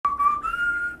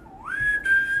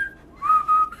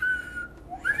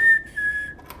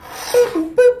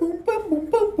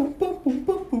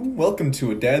Welcome to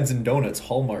a Dads and Donuts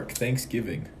Hallmark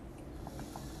Thanksgiving.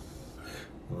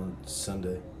 Well, it's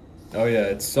Sunday. Oh yeah,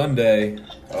 it's Sunday,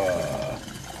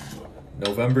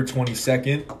 November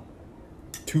 22nd,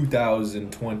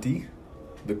 2020.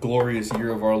 The glorious year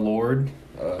of our Lord,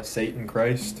 Satan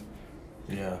Christ.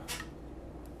 Yeah.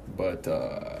 But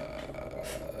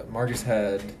Marcus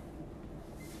had...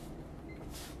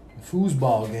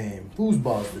 Foosball game.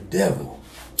 Foosball's the devil.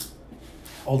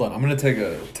 Hold on, I'm gonna take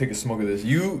a smoke of this.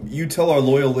 You tell our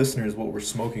loyal listeners what we're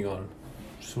smoking on.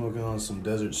 Smoking on some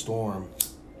Desert Storm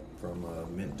from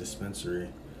Mint Dispensary.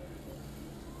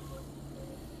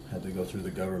 Had to go through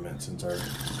the government since our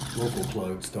local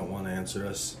plugs don't want to answer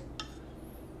us.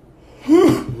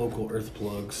 Local earth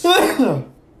plugs.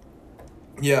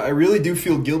 Yeah, I really do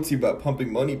feel guilty about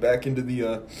pumping money back into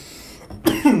the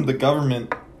the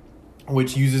government,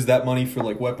 which uses that money for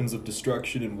like weapons of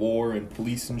destruction and war and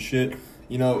police and shit.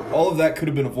 You know, all of that could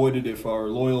have been avoided if our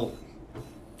loyal,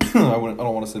 I don't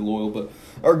want to say loyal, but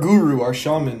our guru, our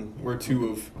shaman, were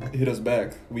to have hit us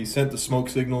back. We sent the smoke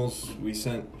signals, we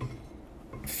sent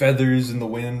feathers in the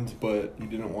wind, but he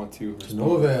didn't want to. To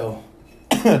no avail.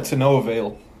 To no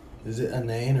avail. Is it a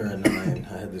nine or a nine?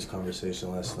 I had this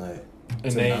conversation last night.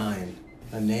 It's Inane. a nine.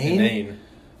 A name? Inane.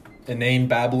 Inane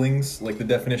babblings. Like, the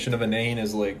definition of inane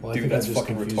is like, Well, dude, that's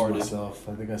fucking retarded. Myself.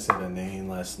 I think I said inane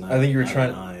last night. I think you were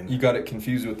trying. you got it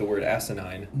confused with the word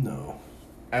asinine. No.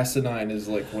 Asinine is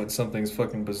like when something's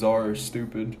fucking bizarre or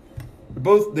stupid.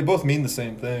 They both mean the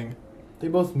same thing. They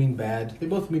both mean bad. They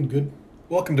both mean good.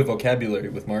 Welcome to Vocabulary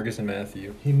with Marcus and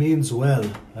Matthew. He means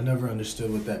well. I never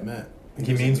understood what that meant.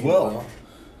 He means well.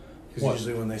 Because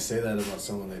usually when they say that about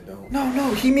someone, they don't.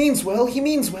 No, he means well. He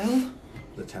means well.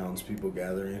 The townspeople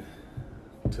gathering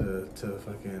to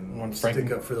fucking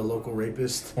stick up for the local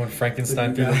rapist. When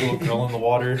Frankenstein threw the little girl in the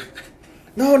water.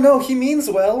 No, he means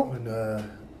well. When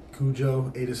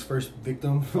Cujo ate his first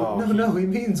victim. Oh, no, he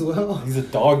means well. He's a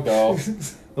dog, though.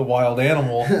 The wild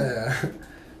animal. Yeah.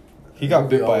 He got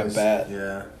bit by a bat.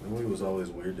 Yeah, the movie was always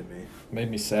weird to me. Made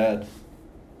me sad.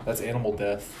 That's animal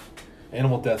death.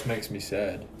 Animal death makes me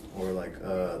sad. Or like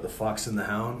The Fox and the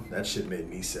Hound. That shit made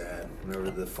me sad.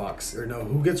 Remember the fox, or no,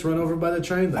 who gets run over by the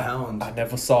train? The hound. I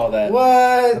never saw that.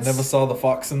 What? I never saw The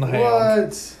Fox and the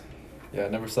Hound. What? Yeah, I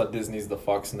never saw Disney's The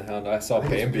Fox and the Hound. I saw I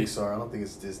think Bambi. it's Pixar. I don't think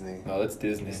it's Disney. No, that's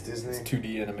Disney. It's Disney? It's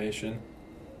 2D animation.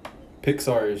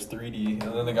 Pixar is 3D,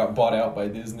 and then they got bought out by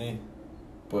Disney.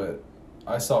 But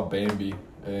I saw Bambi,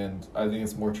 and I think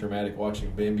it's more traumatic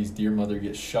watching Bambi's dear mother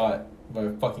get shot by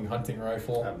a fucking hunting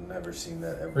rifle. I've never seen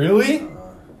that ever. Really?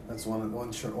 That's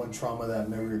one trauma that I've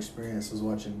never experienced was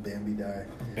watching Bambi die.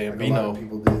 Bambino. Like a lot of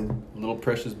people did. Little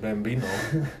precious Bambino.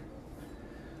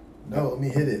 No, let me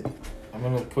hit it. I'm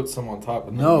gonna put some on top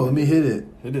of that. No, let me hit it.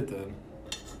 Hit it then.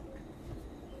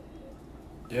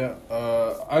 Yeah,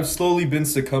 I've slowly been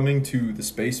succumbing to the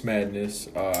space madness.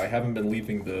 I haven't been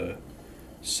leaving the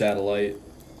satellite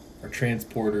or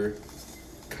transporter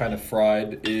kind of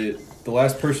fried. The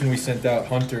last person we sent out,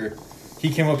 Hunter, he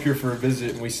came up here for a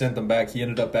visit and we sent them back. He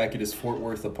ended up back at his Fort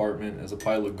Worth apartment as a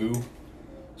pile of goo.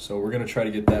 So we're going to try to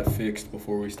get that fixed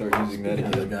before we start using that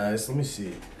again. Guys, let me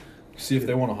see. See if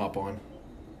they want to hop on.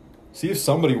 See if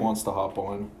somebody wants to hop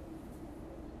on.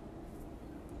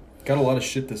 Got a lot of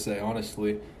shit to say,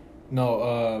 honestly.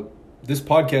 No, this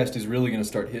podcast is really going to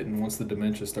start hitting once the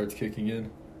dementia starts kicking in.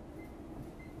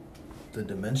 The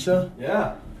dementia?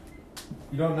 Yeah.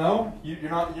 You don't know? You're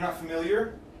not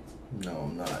familiar? No,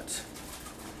 I'm not.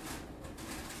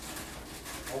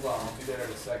 Hold on, I'll be there in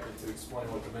a second to explain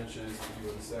what dementia is to you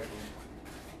in a second.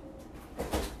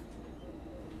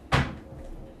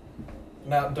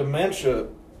 Now, dementia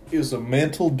is a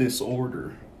mental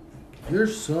disorder. Your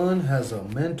son has a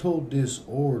mental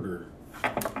disorder.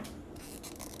 What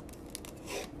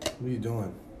are you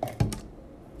doing?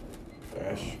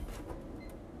 Ash.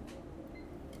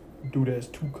 Dude has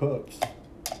 2 cups.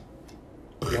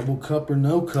 Double cup or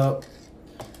no cup.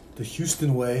 The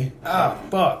Houston way. Ah,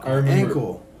 fuck. I remember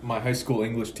ankle. My high school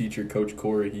English teacher, Coach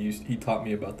Corey, he taught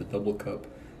me about the double cup.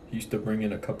 He used to bring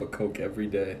in a cup of Coke every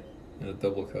day in a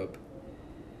double cup.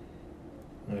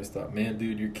 I just thought, man,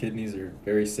 dude, your kidneys are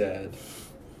very sad.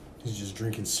 He's just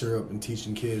drinking syrup and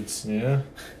teaching kids. Yeah.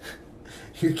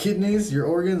 Your kidneys, your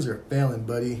organs are failing,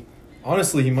 buddy.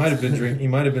 Honestly, he might have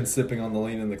been sipping on the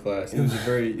lean in the class. He was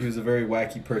a very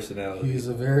wacky personality. He's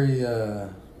a very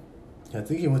I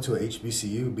think he went to a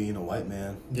HBCU being a white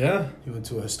man. Yeah. He went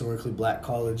to a historically black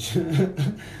college.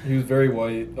 He was very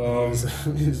white.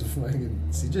 He's fucking,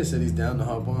 CJ said he's down to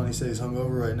hop on. He said he's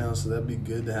hungover right now, so that'd be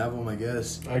good to have him, I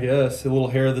guess. I guess. A little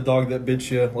hair of the dog that bit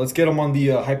you. Let's get him on the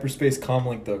hyperspace comm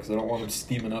link, though, because I don't want him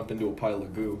steaming up into a pile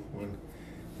of goo when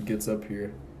he gets up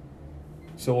here.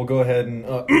 So we'll go ahead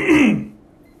and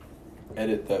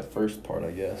edit that first part,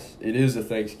 I guess. It is a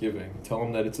Thanksgiving. Tell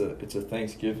them that it's a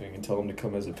Thanksgiving and tell them to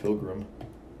come as a pilgrim.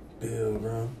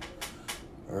 Pilgrim,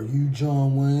 are you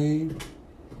John Wayne?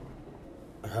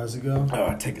 How's it go?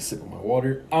 I take a sip of my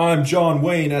water. I'm John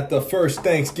Wayne at the first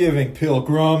Thanksgiving,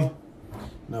 pilgrim.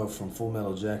 No, from Full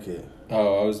Metal Jacket.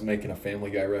 Oh, I was making a Family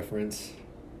Guy reference.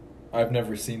 I've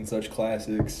never seen such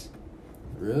classics.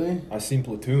 Really? I've seen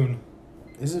Platoon.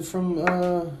 Is it from,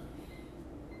 Oh,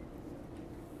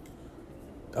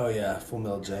 yeah, Full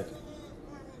Metal Jacket.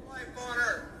 Life on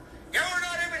Earth. You're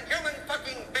not even human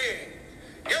fucking beings.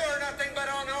 You are nothing but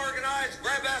unorganized,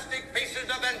 grabastic pieces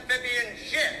of amphibian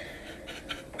shit.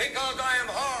 Because I am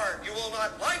hard, you will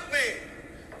not like me.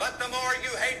 But the more you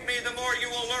hate me, the more you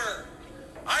will learn.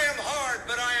 I am hard,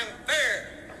 but I am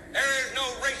fair. There is no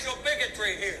racial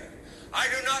bigotry here. I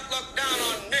do not look down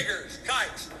on niggers,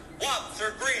 kites, wops,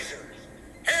 or greasers.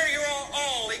 Here you are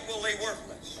all equally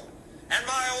worthless. And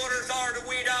my orders are to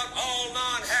weed out all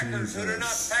non-hackers who do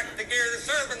not pack the gear to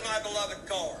serve in my beloved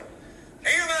corps. Do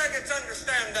you maggots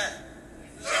understand that?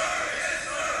 Sir, yes,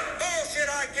 sir. Bullshit,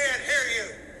 I can't hear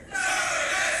you. Sir,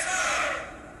 yes, sir.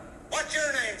 What's your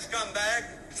name, scumbag?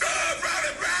 Sir,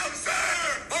 Private Brown, sir.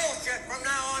 Bullshit, from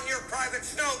now on you're Private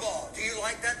Snowball. Do you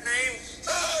like that name?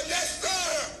 Sir, yes, sir.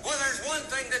 Well, there's one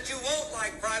thing that you won't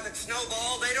like, Private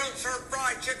Snowball. They don't serve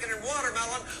fried chicken and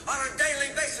watermelon on a daily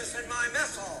basis in my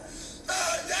mess hall.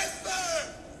 Yes,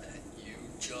 sir! You,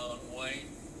 John Wayne?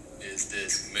 Is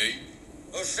this me?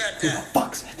 Who said Who the that?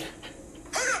 fuck said that?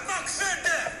 Who the fuck said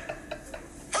that?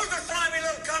 Who's the slimy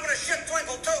little communist shit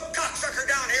twinkle-toed cocksucker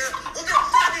down here who can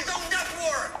find his own death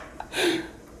warrant?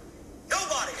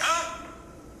 Nobody, huh?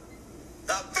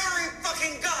 The very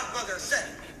fucking godmother said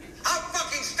it. I'm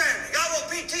fucking standing. I will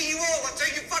PT you all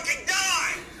until you fucking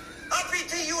die. I'll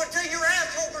PT you until your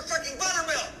asshole for sucking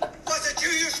buttermilk. Was it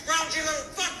you scroungy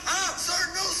little fuck, huh? Sir,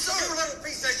 no, sir. You little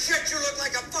piece of shit, you look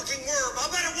like a fucking worm. I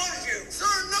bet it was you. Sir,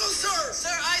 no, sir.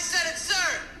 Sir, I said it, sir.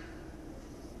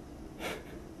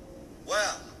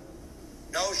 Well,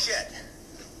 no shit.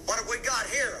 What have we got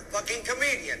here? A fucking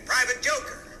comedian, private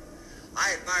joker.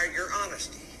 I admire your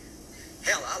honesty.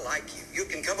 Hell, I like you. You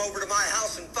can come over to my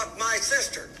house and fuck my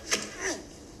sister.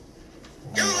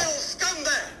 You little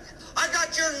scumbag. I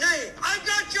got your name. I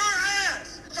got your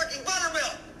ass. Sucking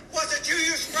buttermilk. Was it you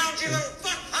scroungy little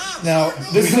fuck, huh? Now,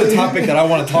 this is a topic that I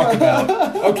want to talk about.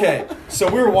 Okay, so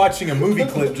we were watching a movie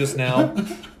clip just now,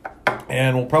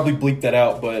 and we'll probably bleep that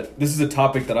out, but this is a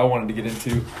topic that I wanted to get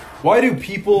into. Why do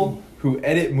people who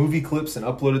edit movie clips and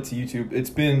upload it to YouTube, it's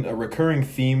been a recurring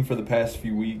theme for the past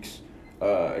few weeks.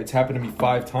 It's happened to me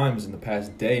 5 times in the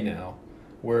past day now,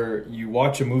 where you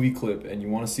watch a movie clip and you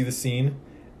want to see the scene,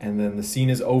 and then the scene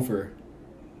is over,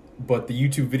 but the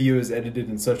YouTube video is edited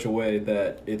in such a way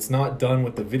that it's not done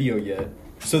with the video yet.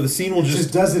 So the scene will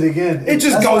just does it again. It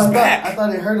just goes back. I thought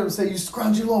I heard him say, "You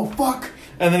scroungy little fuck,"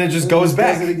 and then it just goes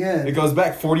back. Does it again. It goes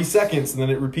back 40 seconds, and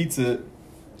then it repeats it.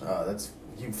 Oh, that's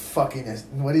you fucking.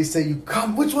 What did he say? You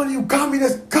cum? Which one of you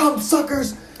communist cum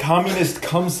suckers? Communist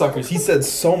cum suckers. He said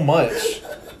so much.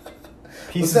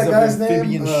 Pieces What's that guy's of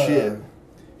amphibian name? shit.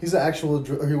 He's an actual.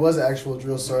 He was an actual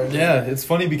drill sergeant. Yeah, it's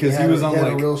funny because he was on had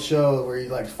like a real show where he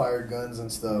like fired guns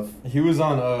and stuff. he was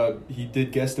on he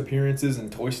did guest appearances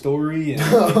in Toy Story and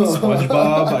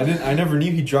SpongeBob. I never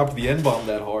knew he dropped the N-bomb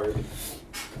that hard.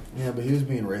 Yeah, but he was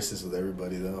being racist with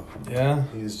everybody though. Yeah.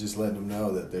 He was just letting them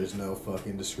know that there's no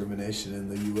fucking discrimination in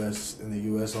the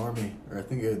U.S. Army, or I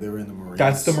think they were in the Marines.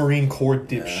 That's the Marine Corps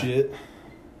dipshit.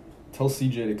 Tell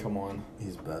CJ to come on.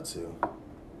 He's about to.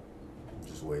 I'm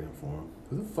just waiting for him.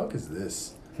 Who the fuck is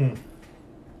this?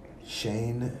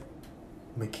 Shane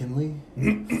McKinley,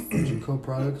 Fujiko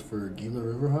product for Gila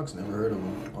Riverhawks. Never heard of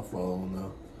him. I'll follow him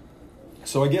though.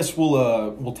 So I guess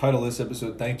we'll title this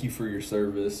episode "Thank You for Your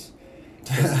Service."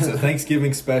 It's a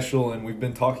Thanksgiving special, and we've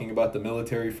been talking about the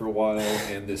military for a while,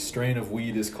 and this strain of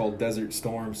weed is called Desert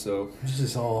Storm. So This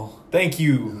is all. thank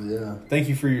you, Yeah. thank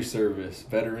you for your service,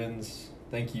 veterans.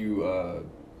 Thank you.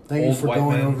 Thank you Old for white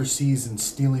going men. overseas and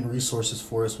stealing resources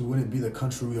for us. We wouldn't be the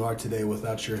country we are today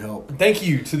without your help. Thank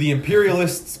you to the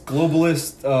imperialists,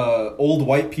 globalists, old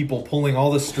white people pulling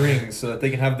all the strings so that they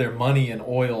can have their money and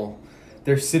oil.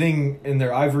 They're sitting in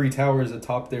their ivory towers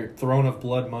atop their throne of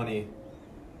blood money.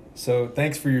 So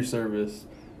thanks for your service.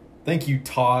 Thank you,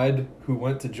 Todd, who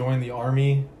went to join the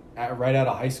Army right out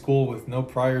of high school with no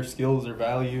prior skills or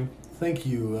value. Thank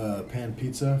you, Pan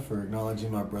Pizza, for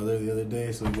acknowledging my brother the other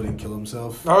day so he wouldn't kill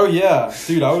himself. Oh, yeah.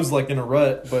 Dude, I was like in a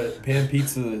rut, but Pan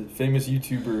Pizza, famous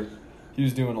YouTuber, he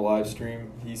was doing a live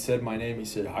stream. He said my name. He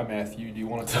said, "Hi, Matthew. Do you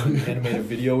want to come animate a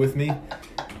video with me?"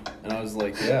 And I was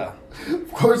like, yeah,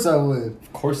 Of course I would.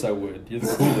 of course I would. You're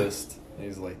the coolest. And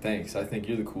he's like, thanks. I think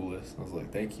you're the coolest. I was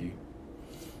like, thank you.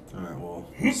 All right, well,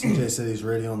 CJ said he's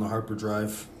ready on the Harper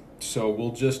Drive. So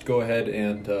we'll just go ahead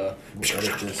and We'll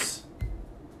edit this.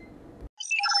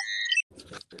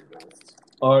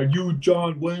 Are you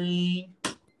John Wayne?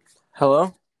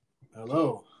 Hello?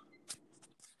 Hello.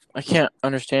 I can't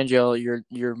understand you.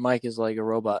 Your mic is like a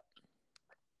robot.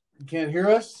 You can't hear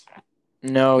us?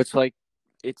 No, it's like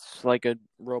a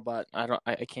robot. I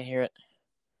can't hear it.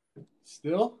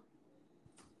 Still?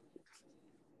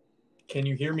 Can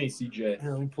you hear me, CJ?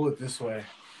 Here, let me pull it this way.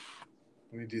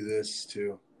 Let me do this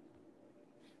too.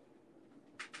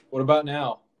 What about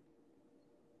now?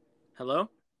 Hello?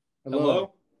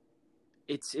 Hello?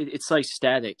 It's like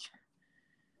static.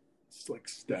 It's like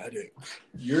static.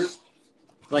 You're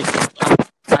Like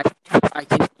I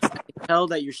can tell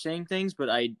that you're saying things, but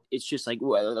it's just like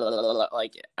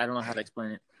I don't know how to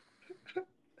explain it.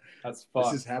 That's This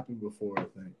fun. has happened before, I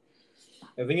think.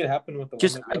 I think it happened with the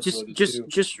Just one that we uploaded, too.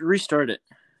 just restart it.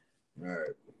 All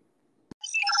right.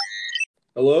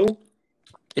 Hello?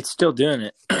 It's still doing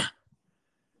it.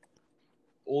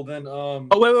 Well then,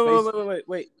 Oh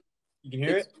wait. You can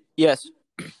hear it? Yes.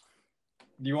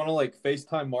 Do you want to like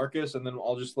FaceTime Marcus and then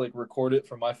I'll just like record it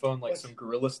from my phone like some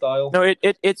gorilla style? No,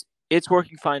 it's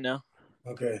working fine now.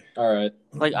 Okay. All right.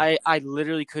 Like I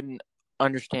literally couldn't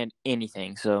understand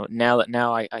anything. So now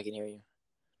I can hear you.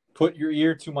 Put your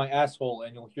ear to my asshole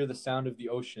and you'll hear the sound of the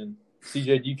ocean.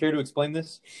 CJ, do you care to explain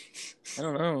this? I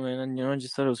don't know, man. I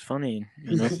just thought it was funny.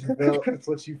 That's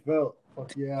what you felt.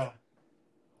 Fuck yeah.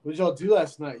 What did y'all do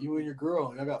last night? You and your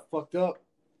girl. Y'all got fucked up.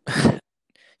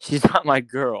 She's not my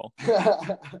girl.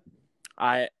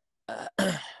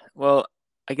 Well,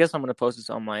 I guess I'm gonna post this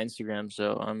on my Instagram,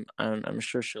 so I'm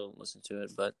sure she'll listen to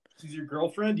it. But She's your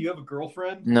girlfriend? Do you have a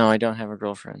girlfriend? no, I don't have a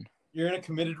girlfriend. You're in a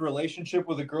committed relationship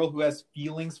with a girl who has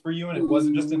feelings for you and it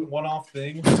wasn't just a one-off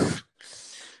thing?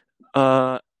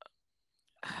 I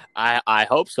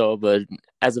hope so, but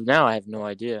as of now, I have no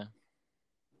idea.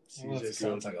 Well, CJ that's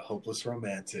sounds like a hopeless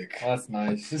romantic. That's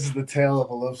nice. This is the tale of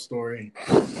a love story.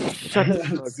 Shut the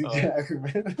fuck CJ up,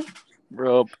 Ackerman.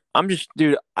 bro. I'm just,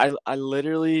 dude. I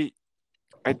literally,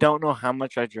 I don't know how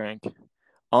much I drank.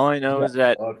 All I know is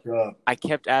that Fucked up. I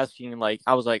kept asking, like,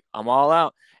 I was like, I'm all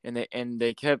out, and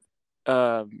they kept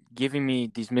giving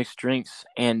me these mixed drinks,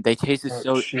 and they tasted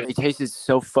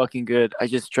so fucking good. I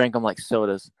just drank them like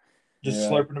sodas, Just Yeah.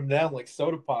 slurping them down like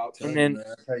soda pops. And then- Man,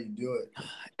 that's how you do it.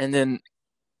 and then,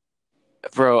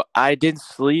 bro, I didn't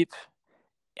sleep,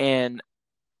 and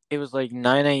it was like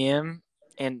 9 a.m.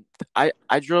 and I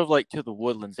drove like to the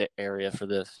Woodlands area for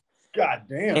this, God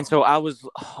damn. and so I was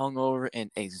hungover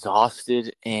and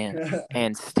exhausted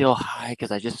and still high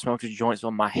because I just smoked a joint.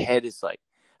 So my head is like,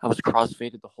 I was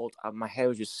crossfaded the whole time. My head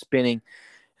was just spinning,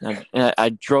 and I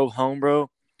drove home,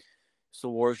 bro. It's the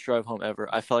worst drive home ever.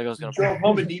 I felt like I was gonna Drove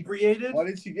home inebriated? Why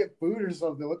didn't you get food or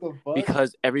something? What the fuck?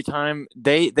 because every time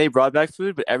they brought back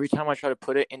food, but every time I tried to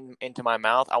put it into my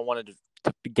mouth, I wanted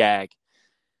to gag.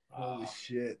 Holy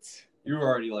shit. You were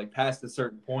already like past a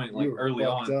certain point, like You were early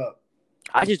fucked on. up.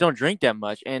 I just don't drink that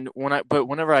much, and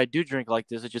whenever I do drink like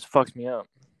this, it just fucks me up.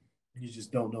 You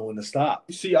just don't know when to stop.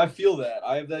 See, I feel that.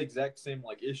 I have that exact same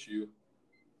like issue.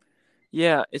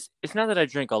 Yeah, it's not that I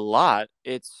drink a lot.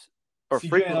 It's or CJ and I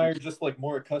frequently. are just like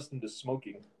more accustomed to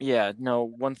smoking. Yeah,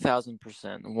 no, 1,000%.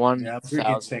 Yeah, I'm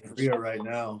drinking 1,000%. sangria right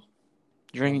now.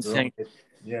 Drinking Girl sang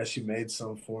Yeah, she made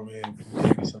some for me and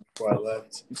gave me some before I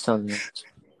left. something.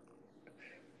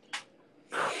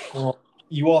 Well,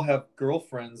 you all have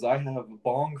girlfriends. I have a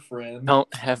bong friend.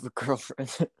 Don't have a girlfriend.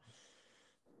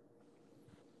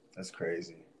 That's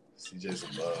crazy. CJ's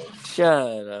in love.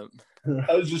 Shut up.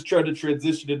 I was just trying to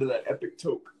transition into that epic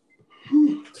toke.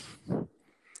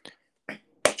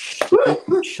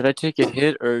 Should I take a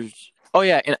hit or? Oh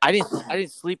yeah, and I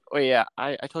didn't sleep. Oh yeah,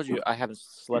 I told you I haven't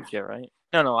slept yet, right?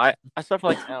 No, I slept for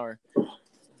like an hour.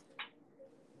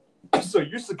 So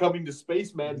you're succumbing to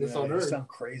space madness on you Earth. sound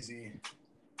crazy.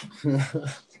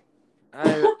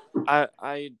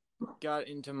 I got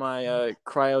into my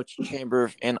cryo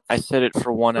chamber and I set it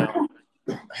for 1 hour.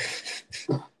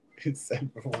 It's set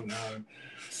for 1 hour.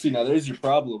 See, now there's your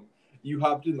problem. You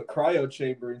hopped in the cryo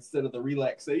chamber instead of the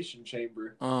relaxation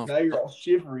chamber. Oh, Now you're all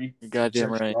shivery. you're goddamn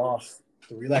Jerks right. you off.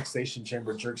 The relaxation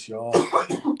chamber jerks you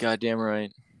off. Goddamn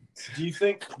right. Do you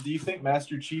think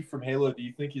Master Chief from Halo? Do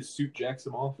you think his suit jacks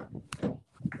him off?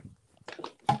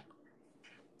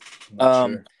 Not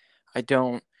sure. I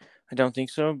don't think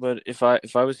so. But if I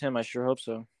was him, I sure hope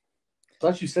so. I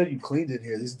thought you said you cleaned it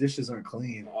here. These dishes aren't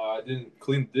clean. I didn't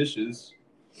clean the dishes.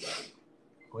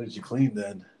 What did you clean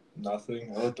then?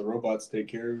 Nothing. I let the robots take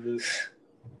care of it.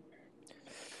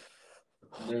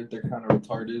 They're kind of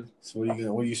retarded. So what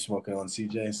are you smoking on,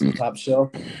 CJ? Some top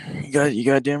shelf? You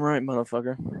got damn right,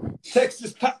 motherfucker.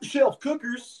 Texas top shelf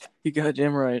cookers. You got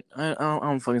damn right. I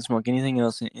don't fucking smoke anything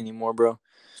else anymore, bro.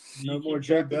 No more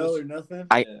J Bell or nothing?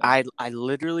 I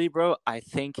literally, bro, I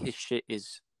think his shit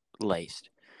is laced.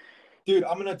 Dude,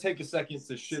 I'm gonna take a second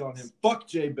to shit on him. Fuck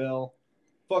J Bell.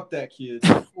 Fuck that kid.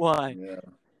 Why? Yeah.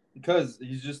 Because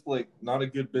he's just like not a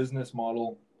good business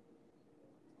model.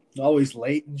 Always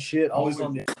late and shit. Always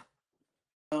on the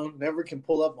phone. Never can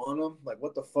pull up on them. Like,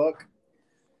 what the fuck?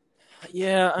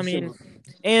 Yeah, I mean,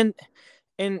 and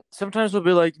sometimes we'll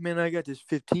be like, man, I got this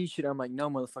 15 shit. I'm like, no,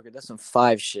 motherfucker, that's some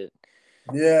 5 shit.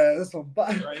 Yeah, that's some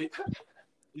fire. Right?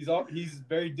 He's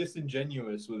very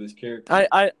disingenuous with his character.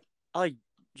 I like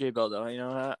J Bell though. You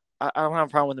know, I don't have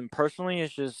a problem with him personally.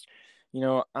 It's just, you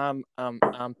know, I'm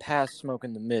past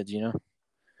smoking the mids. You know.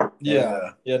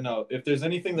 Yeah. No. If there's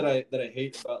anything that I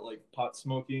hate about like pot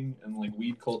smoking and like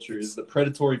weed culture is the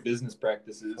predatory business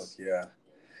practices. Fuck yeah,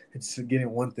 it's getting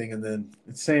one thing and then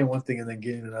it's saying one thing and then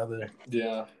getting another.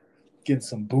 Yeah. Getting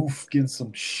some boof, getting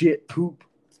some shit poop.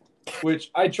 Which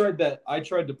I tried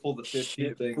to pull the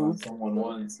 15 thing on someone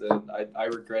once, and I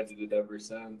regretted it ever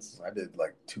since. I did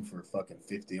like 2 for fucking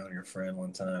 50 on your friend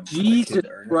one time. Jesus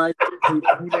Christ! Who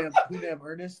damn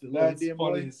Ernest? That's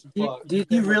funny as fuck. Did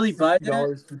you really buy that?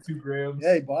 $60 for 2 grams.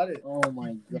 Yeah, he bought it. Oh my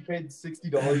You god! paid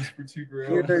 $60 for 2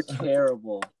 grams. You're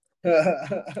terrible.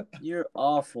 You're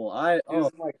awful.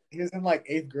 He was in like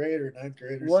 8th grade or 9th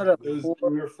grade. Or What something.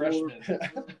 We were freshmen.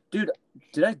 Dude,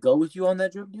 did I go with you on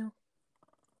that drug deal?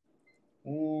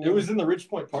 It was in the Rich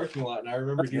Point parking lot, and I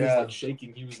remember he was like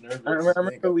shaking. He was nervous. I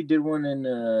remember we did one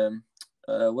in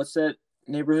what's that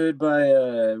neighborhood by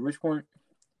Rich Point?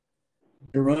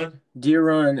 Deer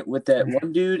Run with that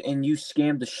one dude, and you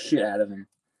scammed the shit out of him.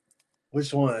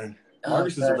 Which one?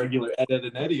 Marcus is a regular Ed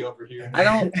and Eddie over here. I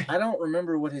don't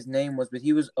remember what his name was, but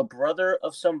he was a brother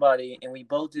of somebody, and we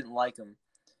both didn't like him.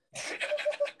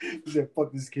 He said,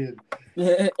 "Fuck this kid."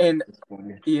 Yeah, and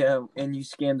you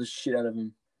scammed the shit out of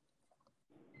him.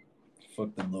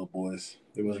 Fuck them little boys.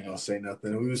 They wasn't gonna say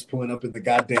nothing. We was pulling up in the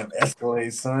goddamn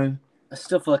Escalade, son. I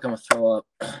still feel like I'm gonna throw up.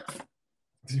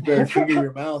 You better finger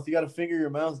your mouth. You gotta finger your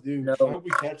mouth, dude. No. Why don't we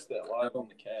catch that live on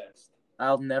the cast?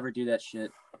 I'll never do that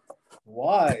shit.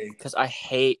 Why? Because I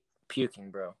hate puking,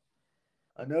 bro.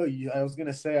 I know you. I was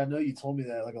gonna say. I know you told me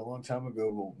that like a long time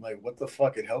ago. But like, what the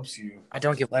fuck? It helps you. I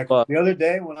don't give Like a fuck. the other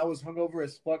day when I was hungover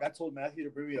as fuck, I told Matthew to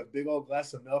bring me a big old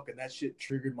glass of milk, and that shit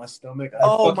triggered my stomach.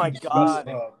 Oh my fucking god,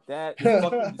 disgusting. that It's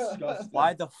fucking disgusting.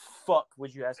 Why the fuck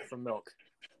would you ask for milk?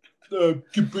 You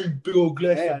bring big old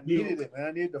glass. Hey, I of needed milk. it, man.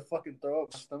 I needed to fucking throw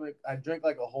up my stomach. I drank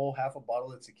like a whole half a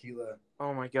bottle of tequila.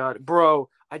 Oh my god, bro!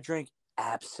 I drank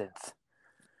absinthe.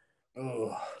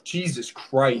 Ugh. Jesus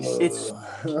Christ. It's-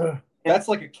 That's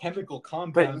like a chemical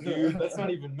compound, But- dude. That's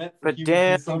not even meant for But human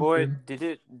damn, consumption. boy, did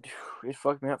it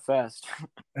fucked me up fast.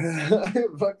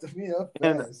 It fucked me up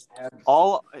And- fast.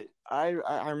 All I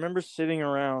remember sitting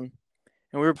around,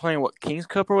 and we were playing King's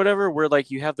Cup or whatever, where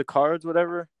like you have the cards,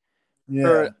 whatever. Yeah.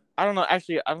 Or, I don't know.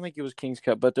 Actually, I don't think it was King's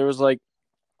Cup, but there was like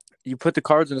you put the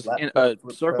cards in a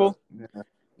circle.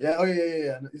 Yeah. Oh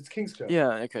yeah. It's King's Cup. Yeah.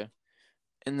 Okay.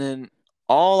 And then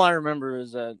all I remember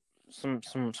is that some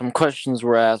questions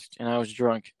were asked, and I was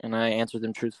drunk, and I answered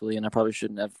them truthfully, and I probably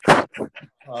shouldn't have.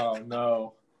 Oh,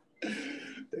 no.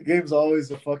 The game's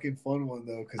always a fucking fun one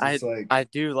though, because it's like I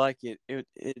do like it. It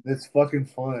it's fucking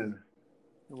fun.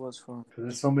 was fun. Cause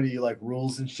there's so many like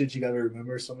rules and shit you gotta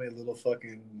remember. So many little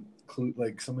fucking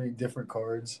like so many different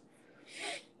cards.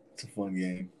 It's a fun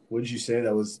game. What did you say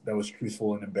that was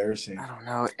truthful and embarrassing? I don't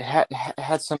know. It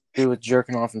had something to do with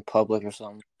jerking off in public or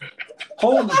something.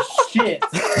 Holy shit.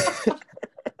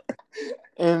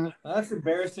 And That's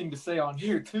embarrassing to say on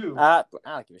here, too. I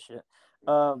don't give a shit.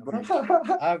 But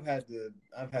I've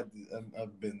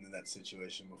been in that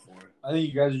situation before. I think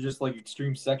you guys are just like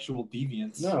extreme sexual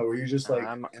deviants. No, where you're just like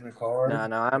I'm- in a car. no,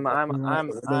 I'm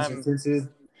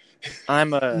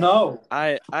a No.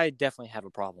 I definitely have a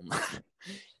problem.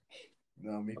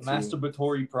 No, me A too.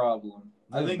 masturbatory problem.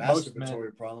 Not I a think most masturbatory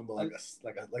men. problem, but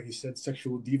like you said,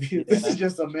 sexual deviance. Yeah. This is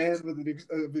just a man with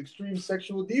an extreme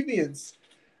sexual deviance.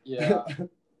 Yeah.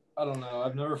 I don't know.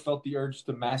 I've never felt the urge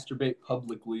to masturbate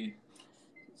publicly.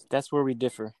 That's where we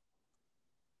differ.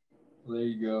 There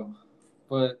you go.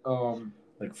 But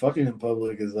Like fucking in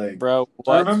public is like, Bro,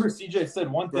 I what? remember CJ said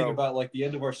one thing Bro. about like the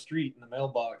end of our street in the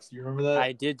mailbox. Do you remember that?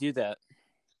 I did do that.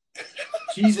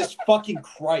 Jesus fucking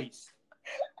Christ.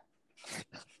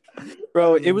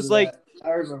 Bro, it was like I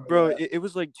remember Bro, that. it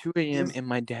was like 2 a.m. and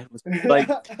my dad was like,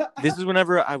 this is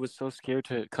whenever I was so scared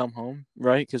to come home,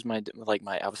 right? Because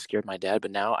I was scared of my dad,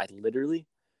 but now I literally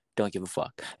don't give a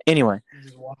fuck. Anyway,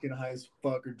 Just walking high as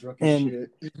fuck or drunk as shit.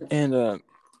 and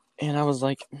I was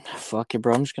like, fuck it,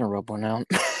 bro. I'm just gonna rub one out.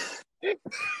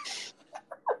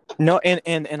 No, and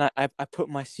I put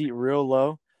my seat real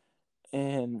low,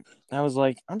 and I was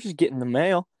like, I'm just getting the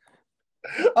mail.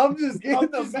 I'm just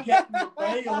getting the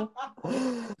mail.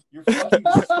 You're fucking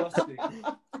disgusting.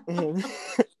 And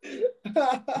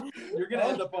You're gonna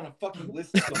end up on a fucking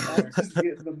list somewhere. I'm just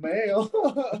getting the mail.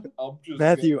 I'm just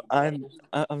Matthew, getting-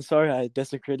 I'm sorry I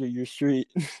desecrated your street.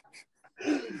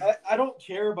 I don't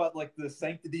care about like the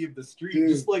sanctity of the street, Dude.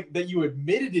 just like that you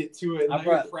admitted it to it. And I that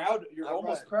brought- you're proud. You're I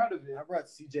almost brought- proud of it. I brought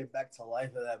CJ back to life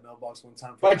at that mailbox one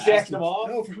time. By an jacking acid- him off?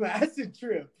 No, from an acid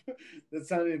trip. That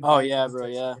sounded. Oh, bad. yeah, Just bro,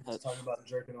 yeah. talking about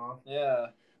jerking off. Yeah.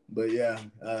 But yeah,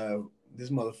 this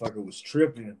motherfucker was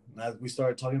tripping. We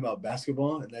started talking about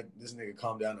basketball, and this nigga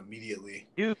calmed down immediately.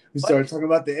 Dude, We started talking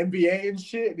about the NBA and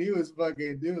shit, and he was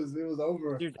fucking. It was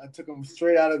over. Dude. I took him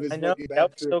straight out of his I know fucking that bad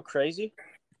was trip. so crazy.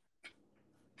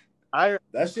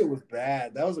 That shit was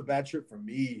bad. That was a bad trip for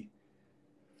me.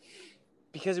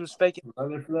 Because it was fake. Was I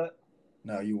there for that?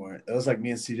 No, you weren't. It was like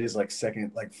me and CJ's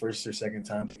first or second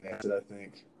time connected, I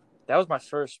think. That was my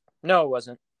first. No, it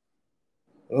wasn't.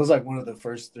 It was like one of the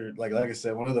first, like I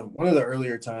said, one of the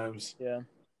earlier times. Yeah.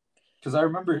 Because I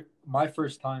remember my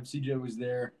first time, CJ was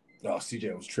there, Oh,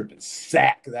 CJ was tripping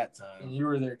sack that and time. you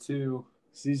were there too.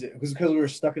 CJ, it was because we were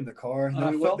stuck in the car. And And then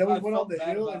I we went felt on the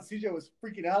bad hill, about- and CJ was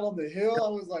freaking out on the hill. I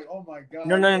was like, oh my god.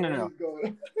 No. what is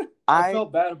going- I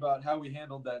felt bad about how we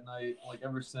handled that night. Like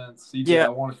ever since CJ, Yeah. I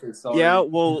want to say sorry. Yeah,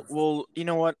 well, you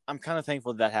know what? I'm kind of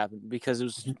thankful that happened because it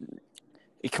was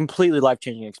a completely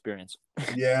life-changing experience.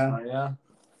 Yeah. Oh, yeah.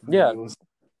 Yeah. It was-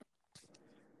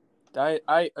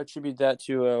 I attribute that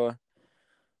to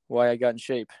why I got in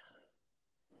shape.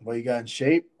 Well, you got in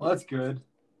shape. Well, that's good.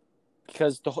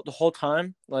 Because the whole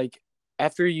time, like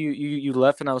after you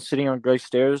left and I was sitting on Greg's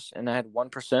stairs and I had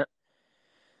 1%,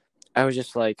 I was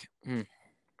just like, you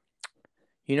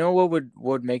know what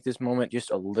would make this moment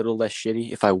just a little less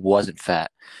shitty if I wasn't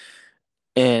fat.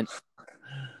 And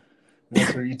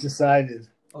That's where you decided.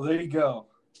 Well, there you go.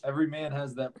 Every man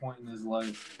has that point in his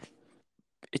life.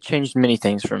 it changed many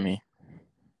things for me.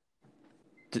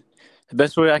 The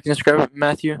best way I can describe it,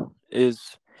 Matthew,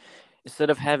 is instead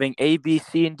of having A, B,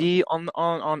 C, and D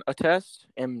on a test,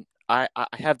 and I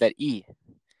have that E,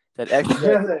 that You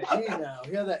extra have that E now.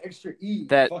 You have that extra E.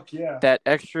 Fuck yeah. that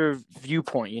extra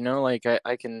viewpoint. You know, like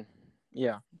I can,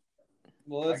 yeah.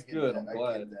 Well, that's I get good. that. I'm I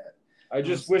glad. get that. I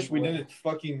just wish we didn't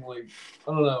fucking like.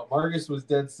 I don't know. Marcus was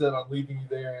dead set on leaving you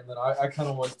there, and then I kind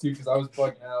of was too because I was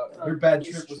bugging out. Your bad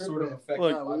trip was sort of affecting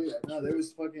Look, my bad No, trip. there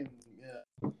was fucking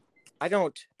I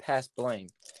don't pass blame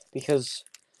because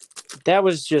that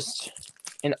was just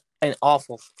an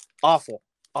awful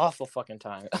fucking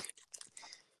time.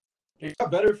 It got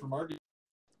better for Marcus,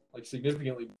 like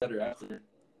significantly better after.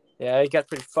 Yeah, it got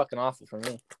pretty fucking awful for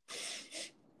me.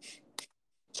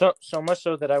 So much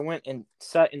so that I went and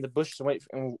sat in the bushes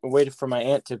and waited for my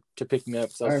aunt to pick me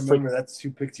up. So I was remember that's who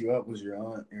picked you up was your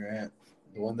aunt,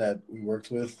 the one that we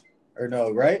worked with, or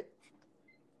no, right?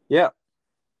 Yeah.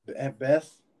 Aunt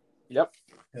Beth. Yep.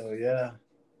 Hell yeah.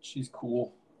 She's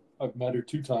cool. I've met her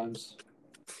 2 times.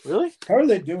 Really? How are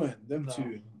they doing? Them No.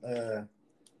 two.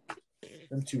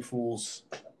 Them two fools.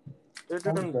 They're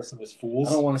I'm doing. dressing as I fools.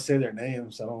 don't want to say their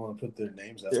names. I don't want to put their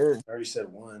names out. Sure. I already said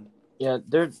one. Yeah,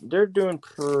 they're doing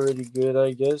pretty good,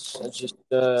 I guess. It's just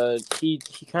he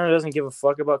kind of doesn't give a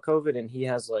fuck about COVID, and he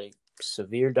has like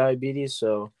severe diabetes.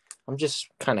 So I'm just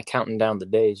kind of counting down the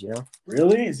days, you know.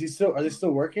 Really? Is he still? Are they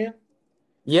still working?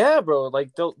 Yeah, bro.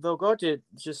 Like they'll go to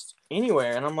just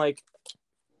anywhere, and I'm like,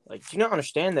 do you not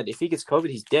understand that if he gets COVID,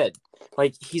 he's dead?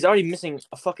 Like he's already missing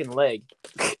a fucking leg.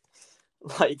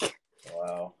 Like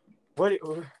Wow. what?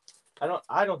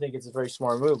 I don't think it's a very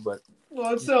smart move, but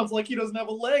Well, it sounds like he doesn't have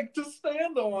a leg to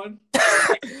stand on.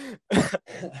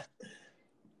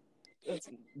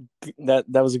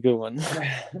 that was a good one.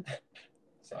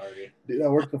 Sorry. Dude, I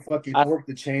worked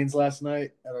the chains last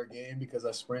night at our game because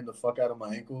I sprained the fuck out of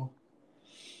my ankle.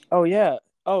 Oh yeah.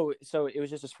 Oh, so it was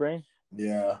just a sprain?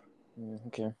 Yeah.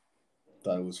 Okay.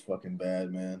 Thought it was fucking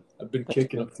bad, man. I've been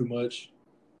kicking him too much.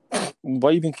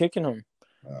 Why you been kicking him?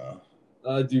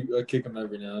 I kick him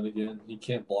every now and again. He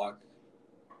can't block.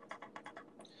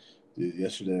 Dude,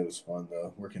 yesterday was fun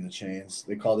though, working the chains.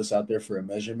 They called us out there for a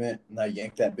measurement, and I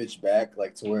yanked that bitch back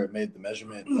like to where it made the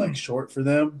measurement like short for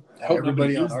them. And Hope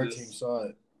everybody nobody on hears our this. team saw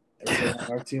it. Everybody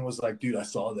on our team was like, "Dude, I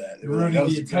saw that." They were like, Ruining "That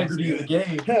was the integrity of the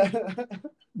game. game."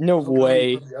 No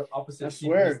way. From the opposite I team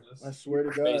swear. business. I swear to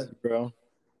Crazy, God. bro.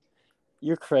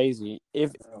 You're crazy.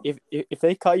 If Oh. if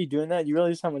they caught you doing that, you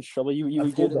realize how much trouble you I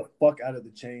would pulled get in? the fuck out of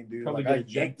the chain, dude. Probably Like I get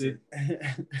yanked it.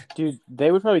 Dude,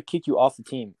 they would probably kick you off the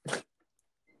team.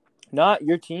 Not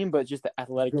your team, but just the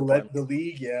athletic department. the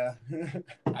league, yeah.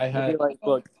 I They'd had be like,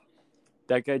 look,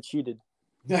 that guy cheated.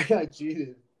 That guy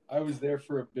cheated. I was there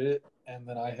for a bit, and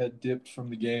then I had dipped from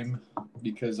the game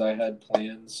because I had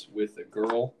plans with a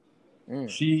girl.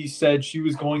 She said she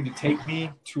was going to take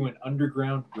me to an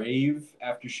underground rave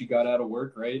after she got out of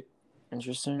work, right?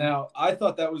 Interesting. Now, I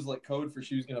thought that was like code for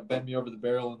she was going to bend me over the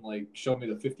barrel and like show me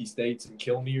the 50 states and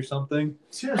kill me or something.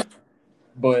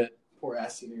 But Pour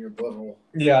acid in your butthole.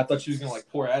 yeah, I thought she was going to like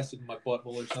pour acid in my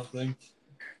butthole or something.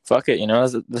 Fuck it,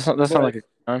 that's not like a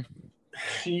fun.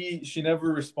 She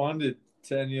never responded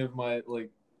to any of my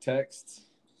like texts.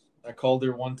 I called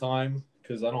her one time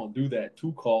because I don't do that,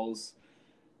 2 calls.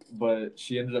 But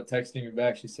she ended up texting me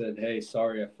back. She said, "Hey,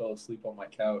 sorry, I fell asleep on my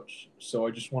couch." So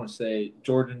I just want to say,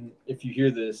 Jordan, if you hear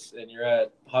this and you're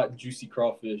at Hot and Juicy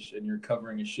Crawfish and you're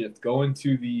covering a shift, go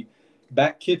into the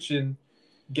back kitchen,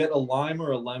 get a lime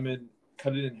or a lemon,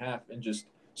 cut it in half, and just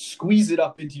squeeze it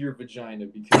up into your vagina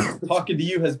because talking to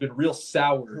you has been real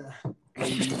sour.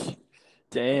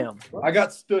 Damn. I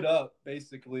got stood up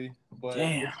basically, but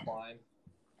Damn. it's fine.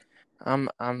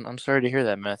 I'm sorry to hear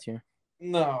that, Matthew.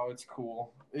 No, it's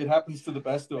cool. It happens to the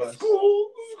best of us.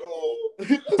 School.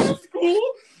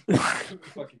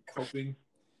 Fucking coping.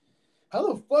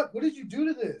 How the fuck? What did you do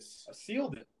to this? I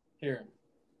sealed it. Here.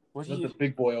 What Let do you, the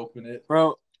big boy open it.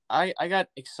 bro? I got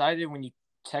excited when you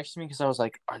texted me because I was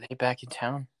like, "Are they back in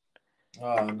town?"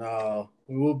 Oh no,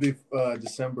 we will be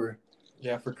December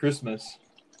Yeah, for Christmas.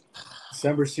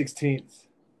 16th.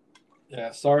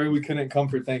 Yeah, sorry we couldn't come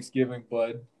for Thanksgiving,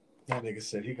 bud. That nigga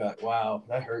said he got. Wow,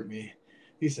 that hurt me.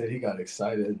 He said he got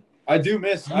excited. I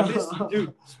miss,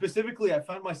 dude, specifically, I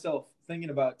find myself thinking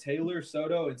about Taylor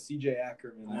Soto and CJ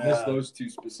Ackerman. I miss Yeah. those 2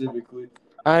 specifically.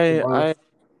 I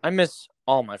miss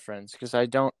all my friends because I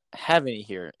don't have any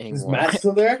here Is anymore. Matt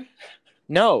still there?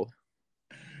 No,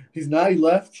 He's not. He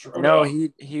left. no,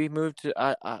 he moved to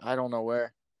I don't know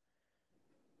where.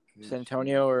 San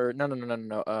Antonio or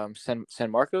no.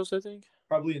 San Marcos, I think.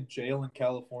 Probably in jail in Was he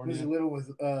California. living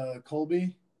with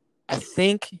Colby? I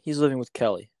think he's living with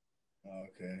Kelly. Oh,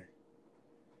 okay.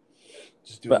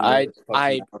 Just But I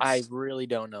fucking house. really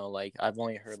don't know. Like I've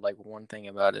only heard like one thing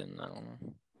about it, and I don't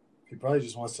know. He probably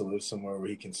just wants to live somewhere where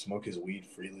he can smoke his weed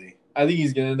freely. I think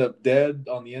he's going to end up dead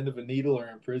on the end of a needle or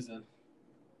in prison.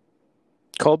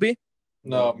 Colby,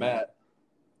 No, Matt.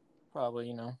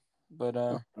 probably but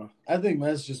I think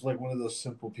Matt's just like one of those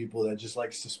simple people that just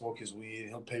likes to smoke his weed.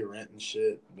 He'll pay rent and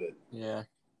shit, but yeah.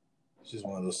 he's just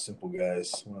one of those simple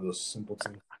guys, one of those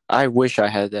simpletons. I wish I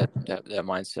had that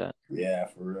mindset. Yeah,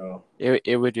 for real.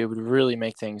 It would really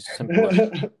make things simpler.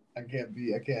 I can't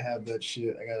have that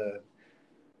shit. I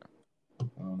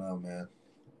don't know, man.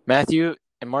 Matthew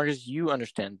and Marcus, you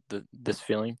understand this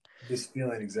feeling. This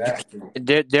feeling exactly.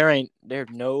 There's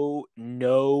no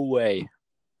way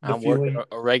The I'm working feeling-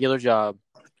 a regular job.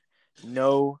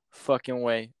 No fucking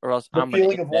way, or else The I'm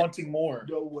feeling gonna of wanting more.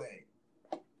 No way.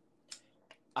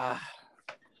 I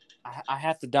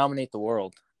have to dominate the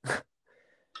world.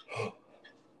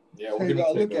 Yeah, we're Hey, going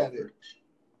God, to look at it.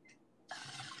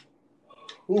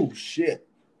 Oh shit.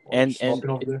 And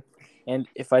over there. and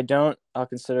if I don't, I'll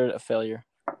consider it a failure.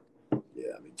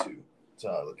 Yeah, me too. That's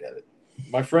how I look at it.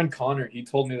 My friend Connor, he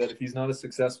told me that if he's not a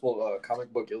successful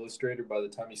comic book illustrator by the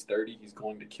time he's 30, he's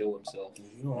going to kill himself. If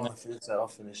you don't want to finish that, I'll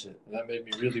finish it. And that made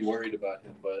me really worried about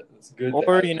him, but it's good.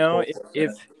 Or that I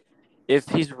can if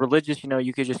he's religious,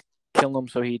 you could just kill him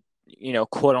so he,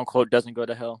 quote unquote, doesn't go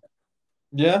to hell.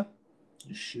 Yeah,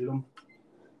 You shoot him.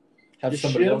 have You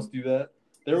somebody shit else do that.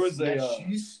 There was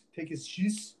take his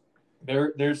cheese.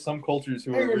 there's some cultures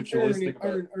who are ritualistic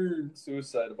about Earn.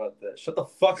 suicide about that. Shut the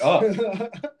fuck up.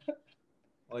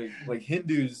 like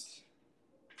Hindus.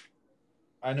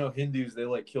 I know Hindus, they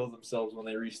like kill themselves when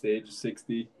they reach the age of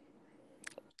 60.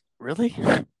 Really?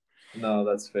 No,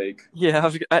 that's fake. Yeah,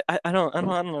 I don't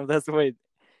know if that's the way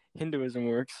Hinduism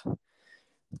works.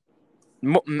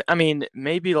 I mean,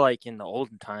 maybe like in the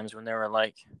olden times when they were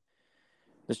like,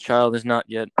 this child is not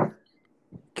yet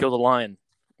killed a lion.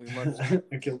 We must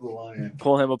I killed the lion.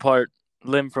 pull him apart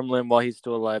limb from limb while he's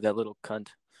still alive. That little cunt.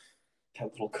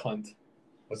 That little cunt.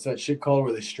 What's that shit called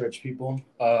where they stretch people?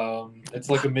 It's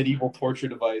like a medieval torture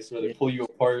device where they pull you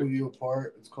apart. Pull you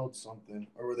apart. It's called something.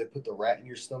 Or where they put the rat in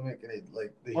your stomach and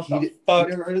they What heat the it. fuck?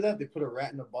 You never heard of that? They put a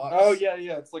rat in a box. Oh yeah,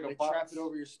 it's like They a box. trap it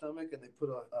over your stomach and they put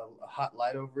a hot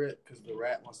light over it because the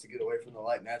rat wants to get away from the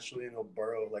light naturally and it'll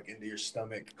burrow like into your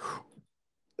stomach.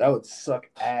 That would suck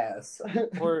ass.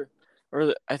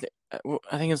 I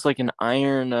think it's like an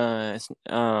iron.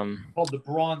 Called the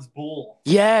Bronze Bull.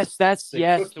 Yes, that's They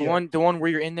yes cook the you. one where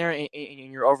you're in there and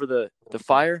you're over the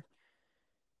fire.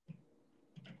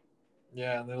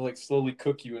 Yeah, and they like slowly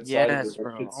cook you inside Yes, of it. That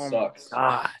bro. shit Oh my sucks.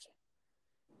 god.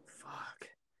 Fuck.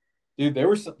 Dude, there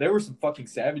were some fucking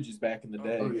savages back in the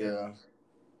day. Oh yeah.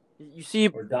 You see,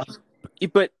 Or done.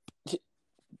 but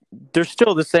they're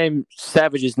still the same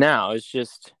savages now. It's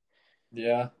just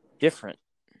Yeah. different.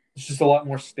 It's just a lot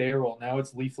more sterile. Now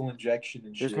it's lethal injection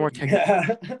and There's shit. more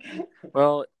technology. Yeah.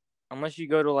 Well, unless you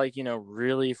go to like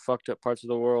really fucked up parts of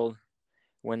the world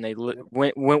when they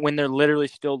when they're literally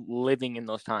still living in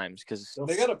those times, because They'll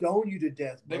They gotta- stone you to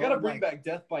death. They bro. gotta bring Like, back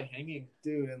death by hanging.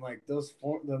 dude, and like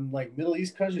them like Middle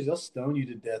East countries, they'll stone you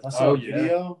to death. I saw Oh, a yeah.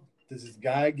 video. There's this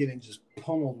guy getting just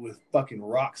pummeled with fucking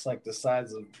rocks like the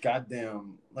size of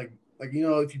goddamn like you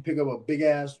know if you pick up a big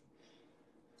ass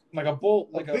Like a bolt,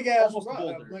 like big ass almost a rock,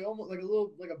 boulder. like almost like a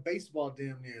little like a baseball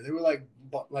damn near. They were like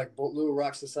little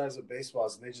rocks the size of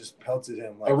baseballs, and they just pelted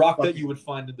him like a rock that fucking you would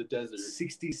find in the desert.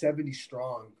 60, 70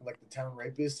 strong, like the town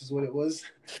rapist is what it was.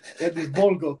 They had this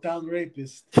Volgo town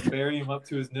rapist, Bury him up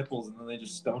to his nipples, and then they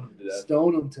just stone him to death.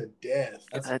 stone him to death.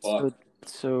 That's that's fucked.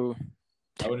 so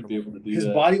I wouldn't be able to do His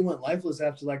that. body went lifeless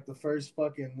after like the first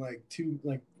fucking like 2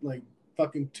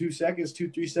 seconds,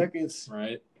 2-3 seconds.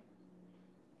 Right?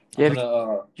 Yeah, I'm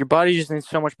gonna, your body just in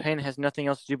so much pain, it has nothing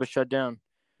else to do but shut down.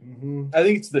 Mm-hmm. I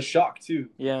think it's the shock too.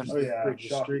 Yeah. Oh yeah, Straight the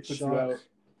shock straight puts you shock. out.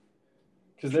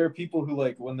 Because there are people who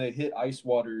like when they hit ice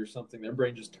water or something, their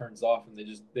brain just turns off and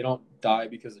they don't die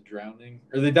because of drowning,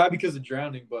 or they die because of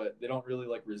drowning, but they don't really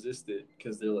like resist it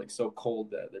because they're like so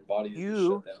cold that their body is just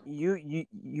shut down.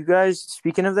 You guys,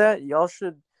 speaking of that, y'all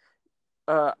should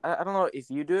I don't know if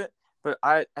you do it, but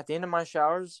I at the end of my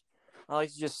showers, I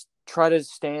like to just try to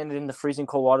stand in the freezing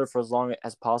cold water for as long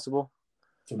as possible.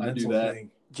 It's a I do mental that.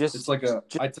 thing. Just It's like just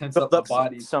I tense build up my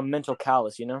body. some mental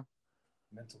callus, you know?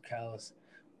 Mental callus.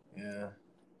 Yeah.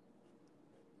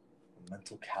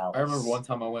 Mental callus. I remember one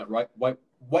time I went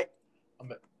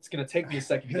it's gonna take me a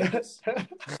second to get this.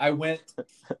 I went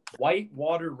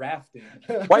whitewater rafting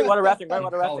Whitewater rafting, in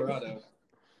whitewater rafting. Colorado.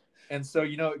 And so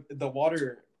the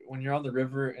water when you're on the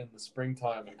river in the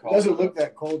springtime in It Colorado, doesn't look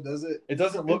that cold, does it? it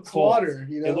doesn't look It's cold. water,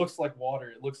 you know. It looks like water.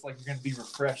 It looks like you're gonna be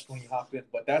refreshed when you hop in,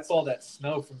 but that's all that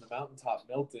snow from the mountaintop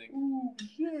melting. Ooh,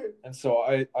 shit. And so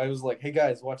I was like, hey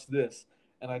guys, watch this.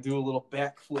 And I do a little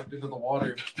backflip into the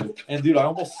water. And dude, I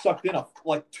almost sucked in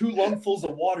like 2 lungfuls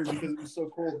of water because it was so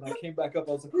cold. And I came back up,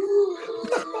 I was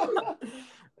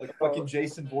like fucking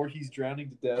Jason Voorhees drowning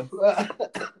to death.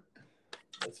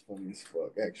 That's funny as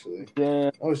fuck, actually.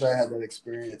 Damn. I wish I had that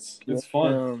experience. It's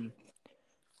fun.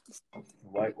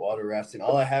 Whitewater rafting.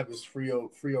 All I have is Frio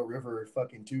River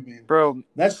fucking tubing. Bro,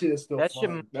 That shit is still that fun. shit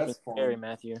must That's be fun. scary,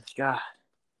 Matthew. God.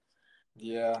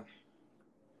 Yeah.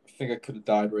 I think I could have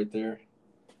died right there.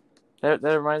 That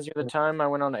reminds me of the time I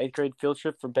went on an 8th grade field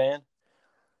trip for band,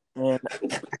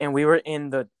 and we were in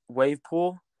the wave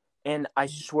pool, and I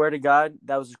swear to God,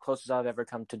 that was as close as I've ever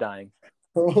come to dying.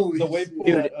 Holy The wave shit. pool.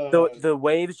 Dude, At, the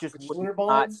waves just the would Schlitterbahn?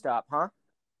 not stop, huh?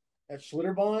 At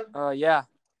Schlitterbahn? Yeah.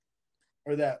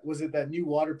 Or was it that new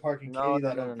water park in No,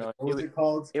 Katy? no. What was it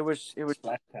called? It was.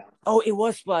 Splashtown. Oh, it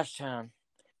was Splash Town.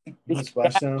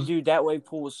 Splashdown? Dude, that wave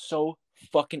pool was so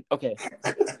fucking okay.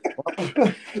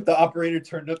 The operator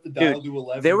turned up the dial to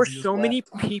 11. There were and he so just many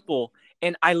laughed. people,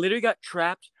 and I literally got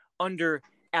trapped under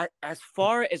as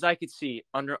far as I could see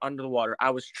under the water. I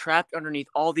was trapped underneath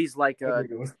all these like That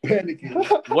nigga was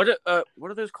panicking. what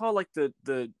are those called? Like the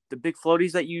big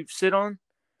floaties that you sit on?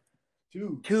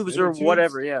 Tubes Little or tubes?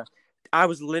 whatever, yeah. I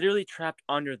was literally trapped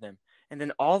under them. And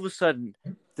then all of a sudden,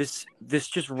 this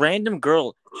just random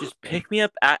girl just picked me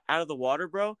up out of the water,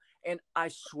 bro. And I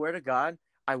swear to God,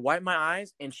 I wiped my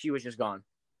eyes and she was just gone.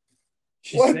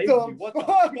 She What saved the you. What fuck?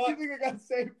 the fuck? You think I got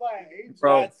saved by an angel?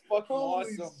 Bro. That's fucking Holy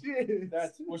awesome. shit.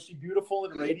 Was she beautiful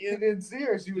and You radiant? didn't see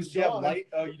her. She was Did she have gone. light?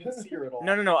 Oh, you didn't see her at all.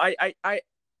 No. I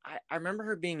remember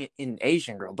her being an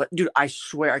Asian girl, but dude, I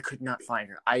swear I could not find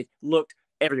her. I looked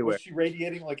everywhere. Was she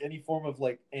radiating like any form of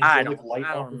like I angelic don't light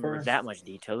off of remember her? that much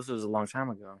detail. This was a long time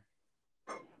ago.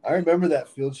 I remember that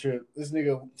field trip. This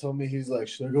nigga told me he's like,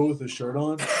 should I go with a shirt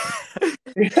on?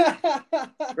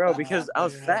 Bro, because I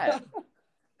was fat.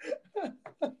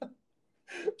 I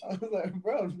was like,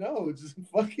 bro, no, just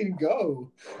fucking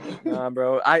go. Nah,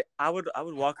 bro. I would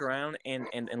walk around and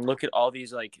look at all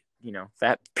these like,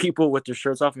 fat people with their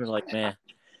shirts off and be like, man,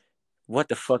 what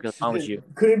the fuck is wrong with you?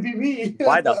 Couldn't be me.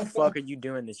 Why the fuck are you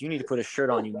doing this? You need to put a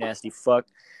shirt on, you nasty fuck.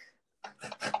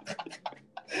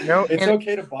 No, It's and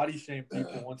okay to body shame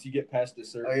people once you get past a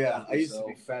certain. Oh yeah, point of I used to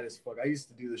be yourself. fat as fuck. I used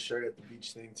to do the shirt at the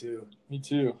beach thing too. Me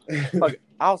too. fuck,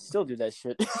 I'll still do that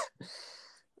shit.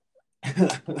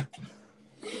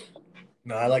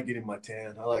 No, I like getting my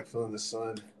tan. I like feeling the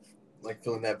sun. I like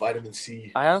feeling that vitamin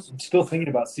C. I also, I'm still thinking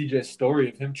about CJ's story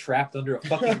of him trapped under a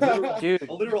fucking dude,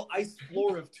 a literal ice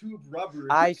floor of tube rubber.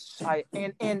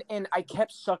 and I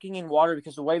kept sucking in water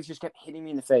because the waves just kept hitting me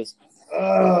in the face.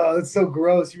 Oh, that's so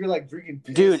gross. You were like drinking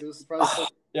piss. Dude. It was probably so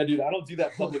Yeah, dude, I don't do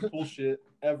that public pool shit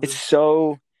ever. It's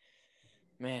so,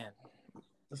 man.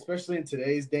 especially in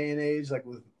today's day and age, like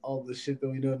with all the shit that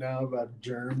we know now about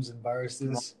germs and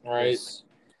viruses. Right.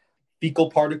 Fecal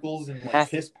particles and like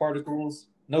Math- piss particles.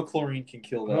 No chlorine can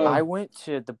kill that. Oh. I went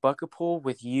to the bucket pool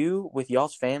with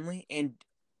y'all's family, and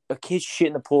a kid shit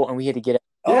in the pool, and we had to get out.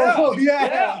 Oh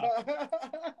yeah.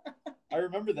 I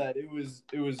remember that. It was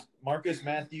Marcus,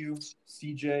 Matthew,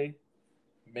 CJ,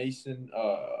 Mason,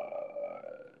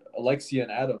 Alexia,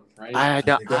 and Adam, right? I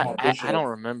Grandma Bishop. don't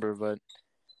remember, but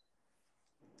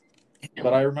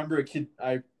I remember a kid.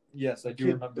 Yes, I do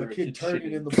Kid- remember the a kid kid turning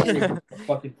shitting in the pool. a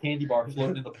fucking candy bar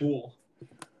floating in the pool.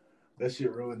 That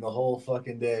shit ruined the whole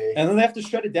fucking day. And then they have to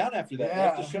shut it down after that. They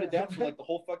have Yeah. to shut it down for like the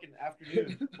whole fucking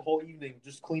afternoon, the whole evening,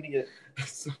 just cleaning it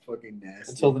That's so fucking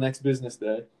nasty. until the next business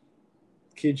day.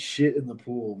 Kid shit in the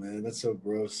pool, man. That's so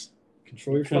gross.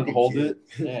 Control your Couldn't fucking hold kid. it.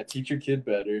 Yeah, teach your kid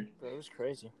better. it was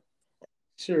crazy.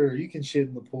 Sure, you can shit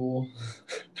in the pool.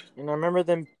 And I remember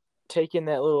them taking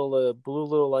that little blue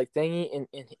little like thingy, and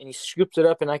he scooped it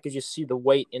up, and I could just see the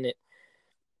weight in it.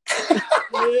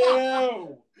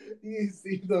 Ew! You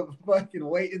see the fucking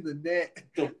weight in the net.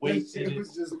 The weight That shit in it.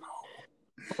 was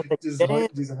just Damn.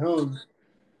 hung.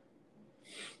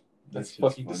 That's That's just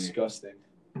fucking funny. disgusting.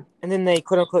 And then they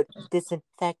quote unquote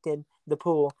disinfected the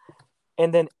pool,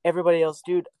 and then everybody else,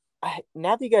 dude.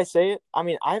 Now that you guys say it, I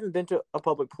mean, I haven't been to a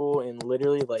public pool in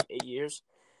literally like 8 years,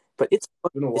 but it's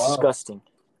Been a while. disgusting.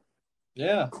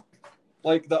 Yeah.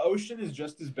 Like the ocean is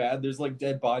just as bad. There's like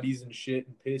dead bodies and shit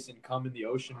and piss and cum in the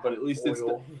ocean, but at least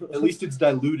Oil. it's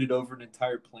diluted over an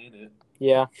entire planet.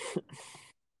 Yeah,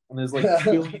 And there's like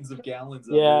billions of gallons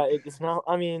of yeah. it. It's not.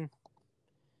 I mean,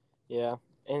 yeah,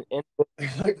 and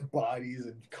like bodies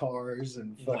and cars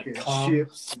and Like fucking cum.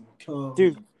 ships and cum.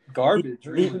 dude, Garbage.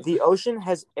 really. the ocean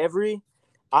has every.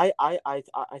 I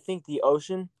think the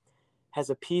ocean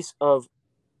has a piece of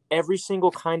every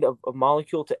single kind of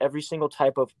molecule to every single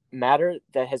type of matter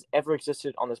that has ever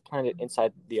existed on this planet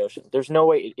inside the ocean. There's no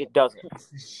way it doesn't.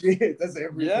 Shit, that's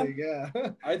everything. Yeah.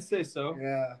 I'd say so.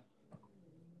 Yeah.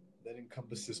 That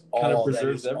encompasses Kinda all.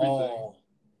 preserves that is everything. all.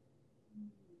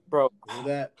 Bro, Hear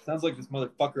that? Sounds like this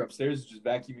motherfucker upstairs is just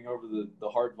vacuuming over the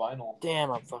hard vinyl.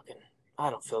 damn, I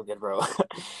don't feel good, bro.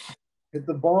 Hit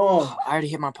the bomb. I already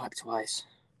hit my pipe twice.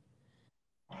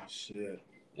 Oh, shit.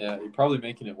 Yeah, you're probably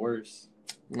making it worse.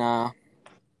 Nah.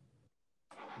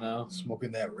 No.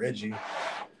 Smoking that Reggie.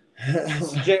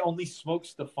 CJ only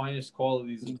smokes the finest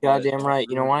qualities. You goddamn right.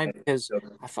 You know why? Because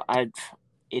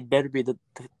it better be the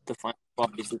final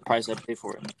quality is the price I pay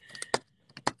for it.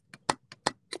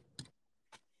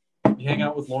 You hang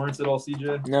out with Lawrence at all,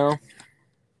 CJ? No.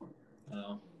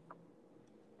 No.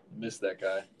 Miss that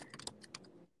guy.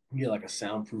 You get like a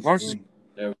soundproof Lawrence room.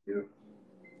 Yeah, we do.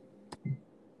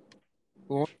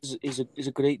 Lawrence is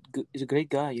a great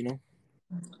guy, you know.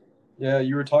 Yeah,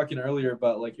 you were talking earlier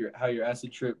about like how your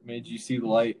acid trip made you see the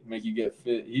light, make you get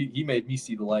fit. He made me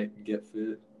see the light and get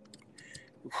fit.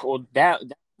 Well, that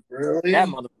Really?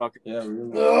 motherfucker Yeah,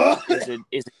 really.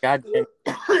 is a goddamn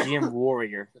gym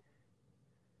warrior.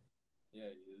 Yeah,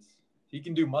 he is. He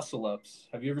can do muscle ups.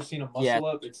 Have you ever seen a muscle Yeah.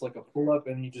 up? It's like a pull up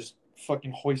and you just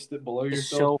fucking hoist it below It's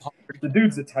yourself. so hard. The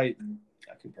dude's a titan.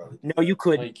 I could probably. No, you No, you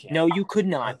couldn't. can't. No, you could I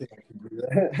not. think I could do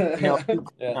that. No, you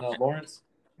Yeah, no,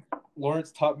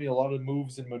 Lawrence taught me a lot of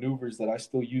moves and maneuvers that I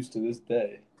still use to this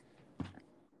day.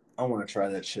 I want to try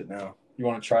that shit now. You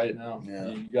want to try it now? Yeah.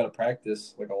 You got to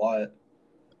practice like a lot.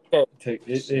 Okay.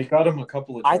 It got him a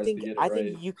couple of I tries think to get it I right.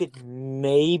 think you could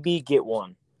maybe get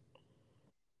one.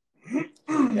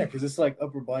 Yeah, because it's like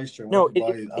upper body strength. No, upper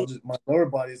body. My lower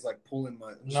body is like pulling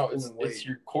my. I'm just No, pulling it's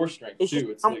your core strength It's too.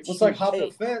 just It's how like much- It's like hopping Hey,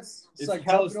 a fence. It's it's like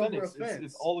hopping over a calisthenics. fence.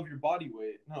 It's all of your body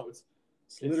weight. No, It's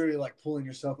literally like pulling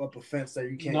yourself up a fence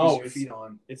that you can't No, use your it's- feet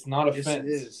on. it's not a Yes, fence.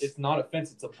 it is. It's not a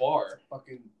fence. It's a bar.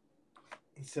 Fucking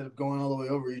instead of going all the way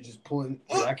over, you just pulling.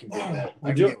 Yeah, I can get that.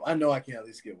 We I know I can at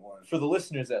least get one. For the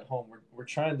listeners at home, we're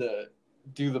trying to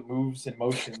do the moves and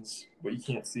motions, but you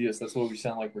can't see us. That's what we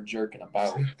sound like we're jerking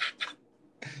about.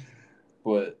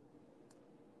 But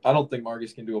I don't think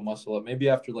Marcus can do a muscle up. Maybe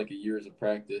after like a years of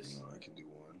practice. No, I can do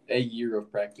one. a year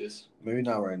of practice. Maybe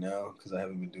not right now because I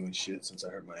haven't been doing shit since I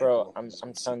hurt my Bro, ankle.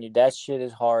 I'm telling you, that shit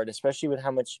is hard, especially with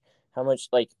how much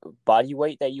like body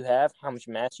weight that you have, how much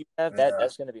mass you have. Yeah.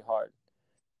 That's gonna be hard.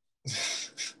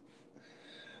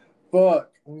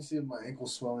 Fuck. Let me see if my ankle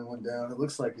swelling went down. It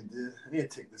looks like it did. I need to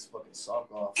take this fucking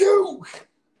sock off.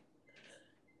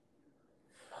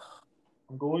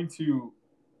 I'm going to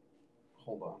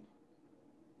hold on.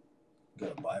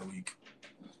 Got a bye week.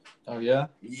 Oh yeah.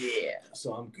 Yeah.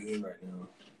 So I'm good right now.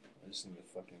 I just need a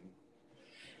fucking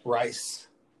rice.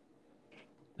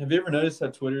 Have you ever noticed how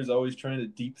Twitter is always trying to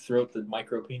deep throat the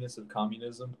micro penis of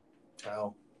communism?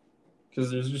 How?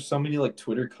 Because there's just so many like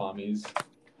Twitter commies,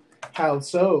 How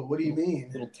so? What do you mean?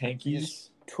 little tankies.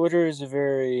 Twitter is a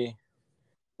very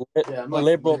Yeah, I'm not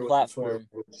liberal familiar with the platform.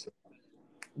 Twitter.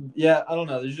 Yeah, I don't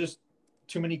know. There's just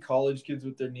too many college kids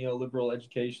with their neoliberal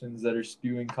educations that are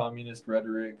spewing communist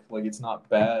rhetoric. Like, it's not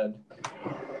bad.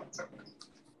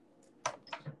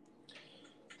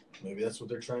 Maybe that's what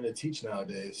they're trying to teach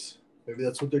nowadays. Maybe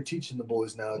that's what they're teaching the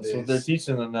boys nowadays. That's what they're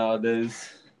teaching them nowadays.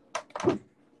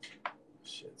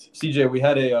 Shit. CJ, we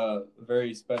had a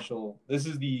very special. This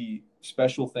is the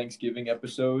special Thanksgiving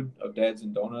episode of Dads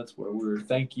and Donuts where we're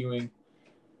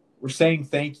saying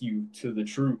thank you to the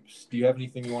troops. Do you have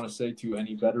anything you want to say to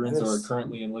any veterans Yes. or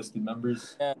currently enlisted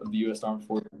members of the U.S. Armed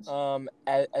Forces?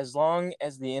 As long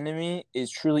as the enemy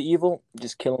is truly evil,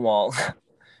 just kill them all.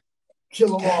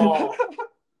 Kill them all.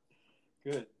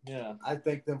 Good. Yeah. I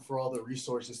thank them for all the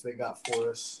resources they got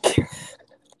for us.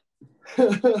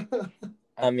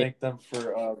 I mean-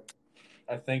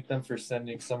 I thank them for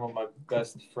sending some of my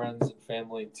best friends and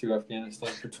family to Afghanistan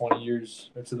for 20 years,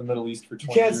 or to the Middle East for You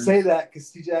 20 can't years. say that because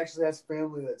TJ actually has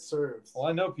family that serves. Well,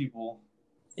 I know people.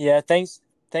 Yeah, thanks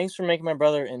for making my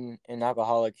brother an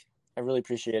alcoholic. I really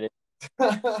appreciate it.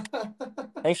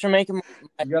 Thanks for making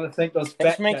You got to thank those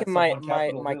thanks fat for making cats my up on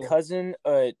Capitol my Hill. cousin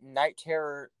a night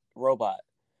terror robot.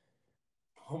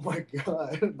 Oh my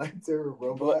god, Night Terror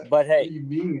robot. But What hey, do you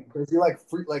mean? Is he like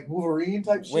free, like Wolverine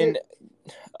type when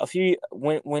shit?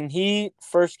 when he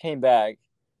first came back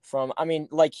from, I mean,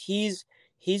 like he's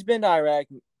been to Iraq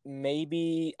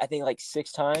maybe I think like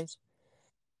 6 times,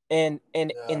 and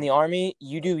in the Army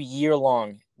you do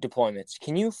year-long deployments.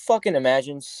 Can you fucking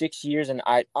imagine 6 years? And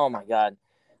oh my god.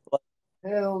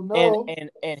 Hell no.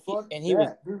 And Fuck he was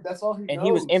that. Dude, that's all he and knows.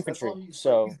 he was That's all infantry. he's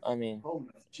So fucking- I mean, holy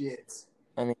shit.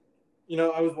 You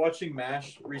know, I was watching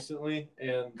MASH recently,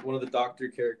 and one of the doctor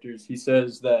characters, he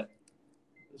says that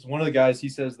one of the guys, he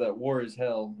says that war is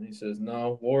hell. And he says,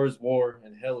 no, war is war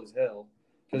and hell is hell.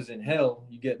 Because in hell,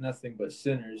 you get nothing but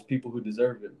sinners, people who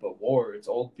deserve it. But war, it's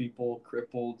old people,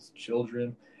 cripples,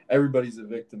 children. Everybody's a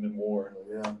victim in war.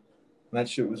 Yeah. And that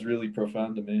shit was really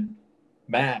profound to me.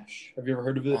 MASH. Have you ever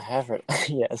heard of I it? have heard.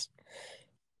 Yes.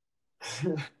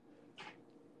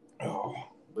 Oh.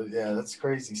 But yeah, that's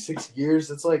crazy. 6 years.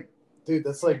 That's like, dude,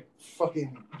 that's like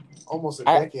fucking almost a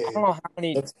I decade. don't know how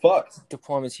many That's fucked.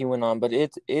 deployments he went on, but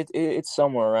it's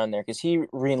somewhere around there because he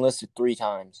re-enlisted 3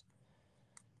 times.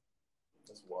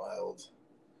 That's wild.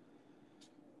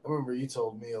 I remember you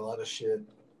told me a lot of shit.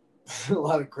 A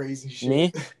lot of crazy shit.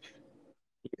 Me?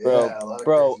 Yeah, Bro, a lot of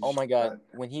bro, crazy oh my shit. god.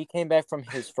 When he came back from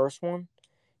his first one,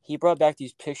 he brought back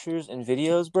these pictures and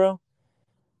videos, bro.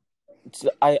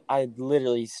 I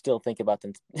literally still think about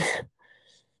them.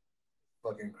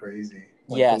 Fucking crazy.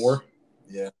 Like Yes. war.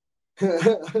 Yeah.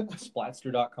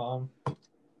 Splatster.com.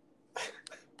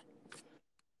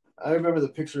 I remember the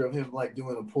picture of him like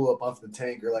doing a pull up off the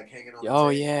tank or like hanging on. Oh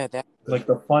the tank. yeah, that Like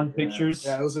the fun Yeah. pictures.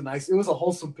 Yeah, it was a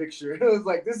wholesome picture. It was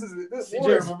like this CJ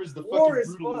war is, remembers the war fucking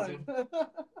is fun.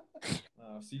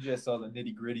 brutalism. CJ saw the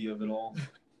nitty gritty of it all.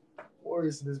 War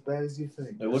isn't as bad as you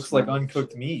think. It looks like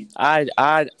uncooked meat. I'd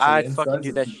insides fucking do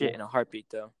of that people. shit in a heartbeat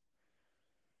though.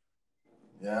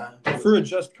 Yeah. For a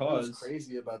just I was cause.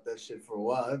 crazy about that shit for a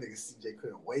while. I think CJ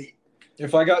couldn't wait.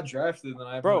 If I got drafted, then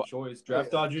I have Bro. no choice. Draft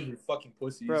Yeah. dodgers are fucking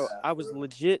pussies. Bro, Yeah, I was bro.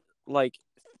 legit like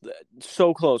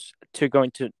so close to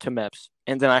going to MEPS,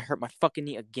 and then I hurt my fucking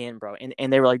knee again, bro.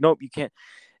 And they were like, "Nope, you can't.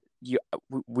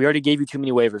 We already gave you too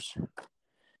many waivers."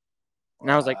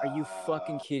 And I was like, "Are you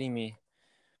fucking kidding me?"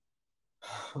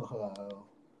 Wow.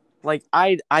 Like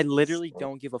I literally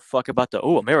don't give a fuck about the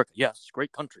America. Yes,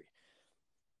 great country.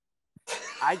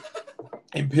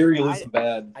 Imperialism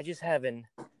bad. I just have an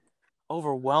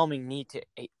overwhelming need to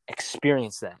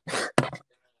experience that.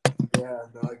 Yeah,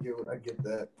 no, I get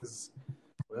that because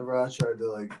whenever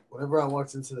I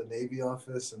walked into the Navy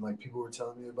office and like people were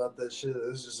telling me about that shit, it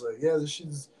was just like, yeah, this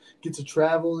shit's get to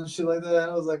travel and shit like that.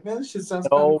 I was like, man, this shit sounds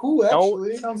kind No, of cool no,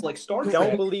 actually. Sounds like Star Trek.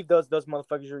 Don't believe those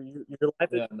motherfuckers. Your life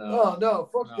is Yeah, no. Oh no,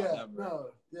 fuck No, that. never. No,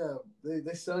 Yeah,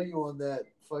 they sell you on that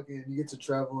fucking. You get to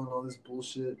travel and all this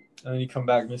bullshit. And then you come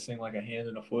back missing like a hand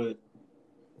and a foot.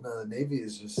 No, the Navy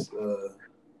is just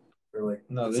they're like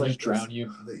No, it's they like just drown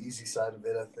you. The easy side of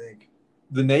it, I think.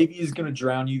 The Navy is gonna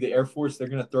drown you. The Air Force, they're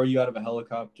gonna throw you out of a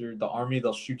helicopter. The Army,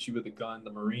 they'll shoot you with a gun.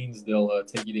 The Marines, they'll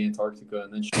take you to Antarctica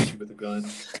and then shoot you with a gun.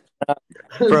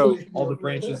 Bro, all the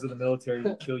branches of the military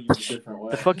will kill you in a different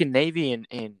way. The fucking Navy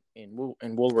in World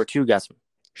War II got some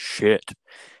shit.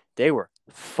 They were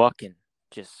fucking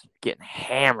just getting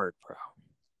hammered,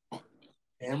 bro.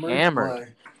 Hammered. Why?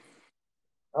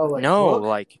 Oh, like no, drunk?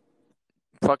 like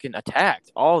fucking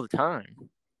attacked all the time.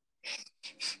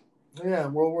 Yeah,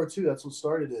 in World War II, that's what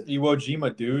started it. Iwo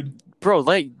Jima, dude. Bro,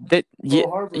 like that. Yeah,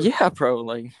 Harbor. yeah, bro.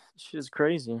 Like shit's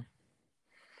crazy.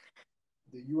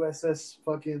 The USS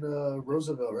fucking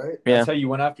Roosevelt, right? Yeah, That's how you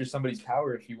went after somebody's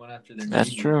power if you went after their that's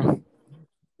Navy. true.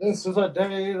 This is a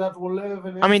day that will live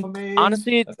in I mean, infamy.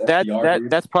 honestly, That's FDR, dude.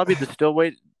 that's probably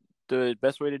the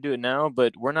best way to do it now.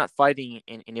 But we're not fighting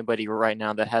anybody right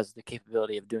now that has the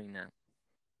capability of doing that.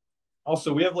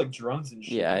 Also, we have like drones and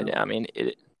shit. Yeah, now. I mean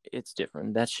it's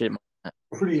different. That shit.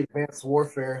 Pretty advanced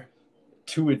warfare.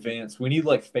 Too advanced. We need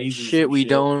like phasers. Shit, and we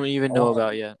don't even know Oh.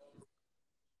 about yet.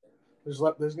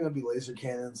 There's gonna be laser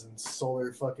cannons and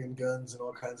solar fucking guns and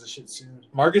all kinds of shit soon.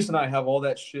 Marcus and I have all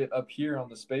that shit up here on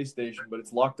the space station, but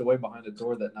it's locked away behind a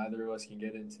door that neither of us can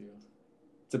get into.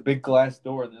 It's a big glass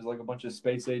door, and there's like a bunch of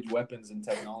space age weapons and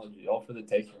technology, all for the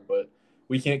taking. But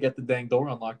we can't get the dang door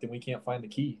unlocked, and we can't find the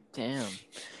key. Damn.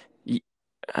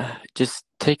 Just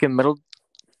take a metal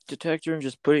detector and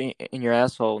just put it in your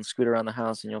asshole and scoot around the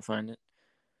house, and you'll find it.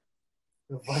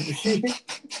 You'll find the key.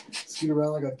 Scoot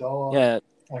around like a dog. Yeah,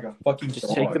 Like a fucking just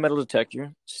dog. take the metal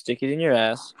detector, stick it in your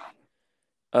ass.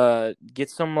 Get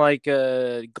some like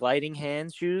gliding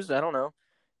hand shoes. I don't know,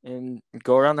 and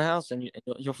go around the house, and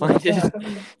you'll find it.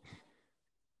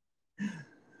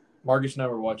 Marcus and I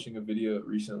were watching a video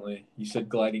recently. You said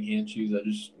gliding hand shoes. I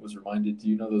just was reminded. Do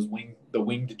you know those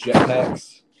winged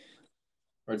jetpacks?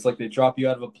 Where it's like they drop you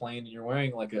out of a plane and you're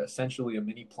wearing like essentially a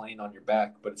mini plane on your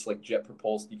back, but it's like jet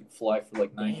propulsed. You can fly for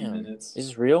like 90 Damn. minutes. Is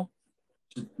this real?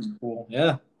 It's pretty cool.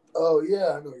 Yeah, Oh yeah,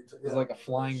 I know. What you're talking it's like a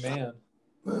flying man.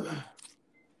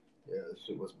 Yeah, that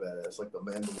shit was badass. Like the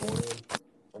Mandalorian,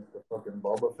 like the fucking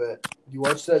Boba Fett. You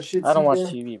watch that shit? I don't watch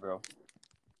CJ? TV, bro.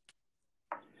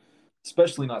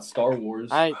 Especially not Star Wars.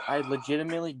 I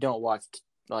legitimately don't watch.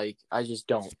 Like, I just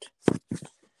don't.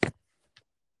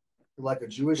 Like a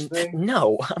Jewish thing?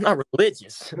 No, I'm not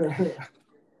religious.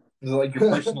 It's like your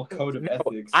personal code of No,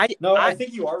 ethics. I- I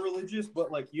think you are religious,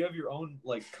 but like you have your own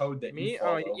like code that Me? you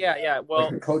Oh, follow. yeah. Well,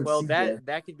 Like the code of well, CJ.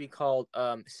 that could be called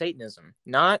Satanism.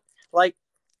 Not like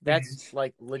that's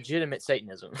like legitimate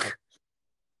Satanism.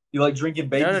 You like drinking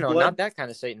baby's No, blood? not that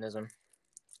kind of Satanism.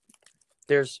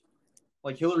 There's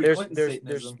Like Hillary there's Clinton's there's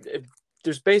Satanism.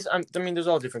 there's base. I mean, there's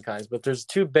all different kinds, but there's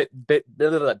two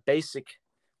basic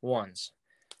ones.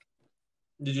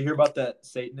 Did you hear about that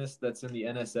Satanist that's in the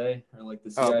NSA or like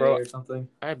the Oh, CIA bro. or something?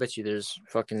 I bet you there's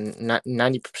fucking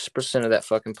 90% of that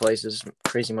fucking place is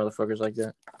crazy motherfuckers like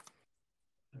that.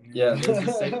 Yeah, there's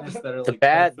the Satanists that are The like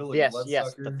bad, pedophilic yes,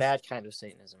 bloodsuckers. the bad kind of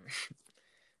Satanism.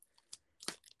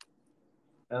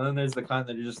 And then there's the kind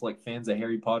that are just like fans of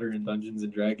Harry Potter and Dungeons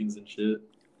and Dragons and shit.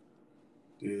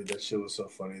 Dude, that shit was so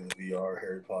funny. The VR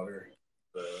Harry Potter.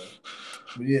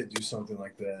 We need to do something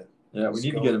like that. Yeah, we Just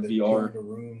need to go get a into- VR. Go into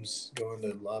rooms, go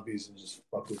into lobbies, and just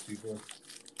fuck with people.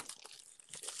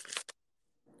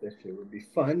 That shit would be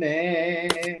funny.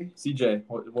 CJ,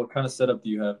 what kind of setup do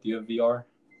you have? Do you have VR?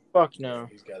 Fuck no.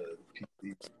 He's got a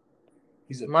PC.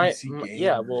 He's a My PC gamer.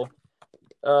 yeah, well,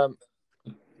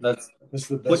 That's That's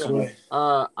the best Applicable. way.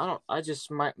 I don't. I just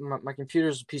my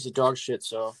computer's a piece of dog shit.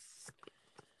 So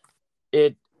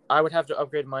I would have to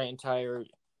upgrade my entire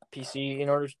PC in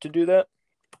order to do that,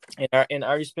 and I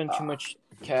already spend too much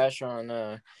cash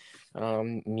on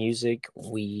music,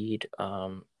 weed,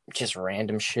 just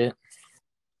random shit.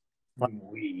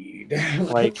 Weed.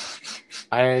 Like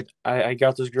I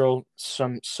got this girl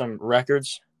some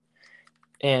records,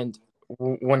 and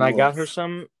when I got her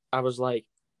some, I was like,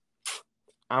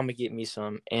 I'm gonna get me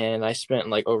some, and I spent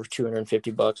like over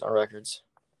 $250 on records.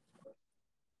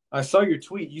 I saw your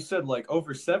tweet. You said like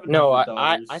over $700. No,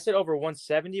 I said over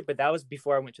 170, but that was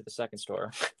before I went to the second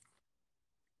store.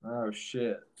 Oh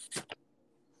shit!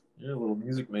 You're a little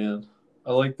music man.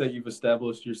 I like that you've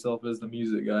established yourself as the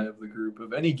music guy of the group,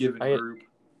 of any given group.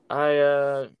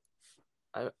 I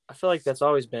feel like that's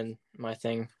always been my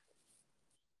thing.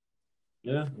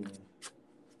 Yeah.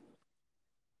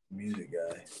 Music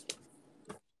guy.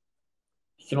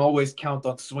 You can always count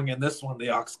on swinging this one, the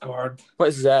Ox card. What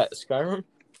is that? Skyrim?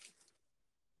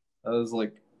 That was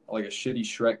like like a shitty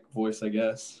Shrek voice, I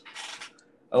guess.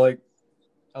 I like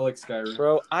Skyrim.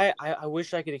 Bro, I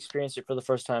wish I could experience it for the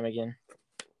first time again.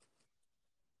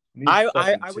 Me I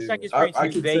fucking wish too. I could experience I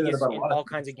New could say that Vegas about a in lot of all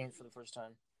kinds of games for the first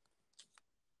time.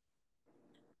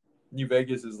 New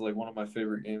Vegas is like one of my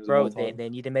favorite games Bro, of all time. they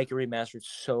need to make a remastered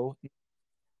so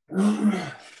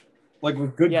Like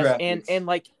with good yes, graphics. and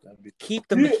like That'd be- keep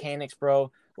the mechanics,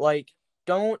 bro. Like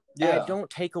don't Yeah. don't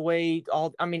take away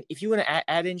all. I mean, if you want to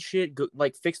add in shit, go,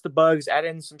 like fix the bugs, add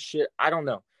in some shit. I don't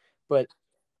know, but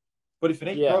But if it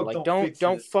ain't yeah, broke, like don't fix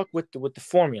don't it. fuck with the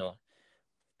formula.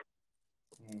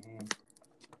 Mhm.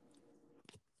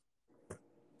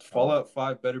 Fallout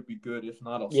 5 better be good. If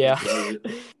not, I'll Yeah. still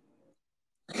play it.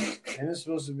 And it's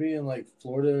supposed to be in like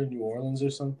Florida or New Orleans or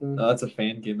something. That's a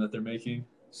fan game that they're making.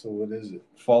 So what is it?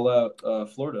 Fallout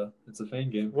Florida. It's a fan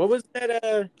game. What was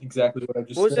that? Exactly what I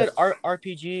just What was said. that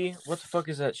RPG? What the fuck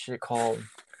is that shit called?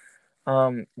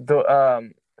 Who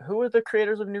were the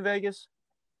creators of New Vegas?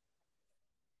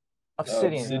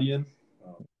 Obsidian. Obsidian.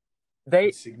 They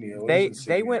Insignia. What does they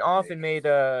Insignia went off make? and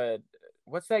made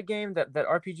what's that game, that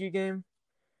RPG game?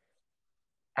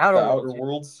 The Outer Outer Worlds.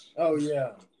 Worlds. Oh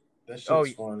yeah, that shit's Oh,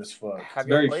 fun as fuck. Have It's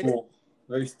you very played cool.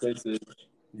 Very space age.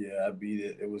 Yeah, I beat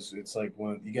it. It's like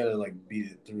one you gotta like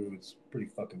beat it through. It's pretty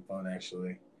fucking fun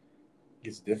actually. It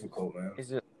gets difficult, man. it?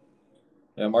 Is it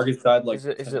Yeah, Marcus died like is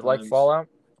it 10 like times. Fallout?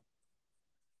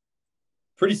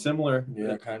 Pretty similar.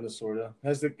 Yeah, kind of, sort of.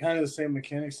 Has the kind of the same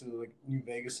mechanics as like New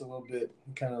Vegas a little bit.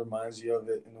 It kind of reminds you of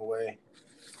it in a way.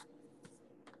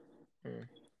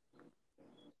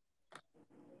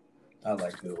 I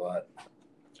liked it a lot.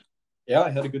 Yeah,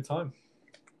 I had a good time.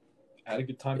 I had a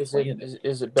good time playing it.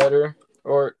 Is it better,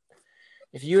 or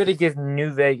if you had to give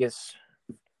New Vegas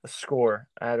a score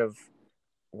out of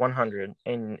 100,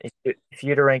 and if you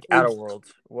had to rank Outer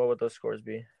Worlds, what would those scores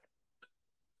be?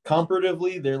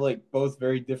 Comparatively, they're like both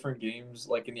very different games.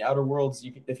 Like in the Outer Worlds,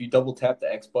 if you double tap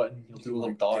the X button, you'll do a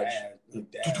little dodge.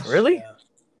 Dash, Really? Yeah.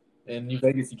 In New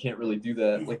Vegas, you can't really do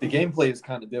that. Like the gameplay is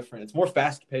kind of different. It's more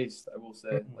fast paced, I will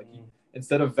say. Like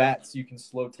instead of VATS, you can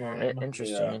slow time.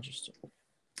 Interesting. Yeah.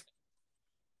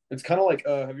 It's kind of like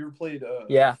have you ever played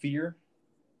Yeah. Fear?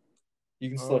 You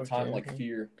can slow Okay, time like okay.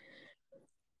 Fear.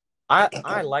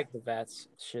 I like the VATS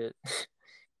shit.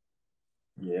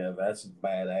 Yeah, that's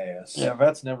badass. Yeah,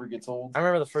 VATS never gets old. I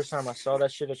remember the first time I saw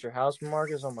that shit at your house,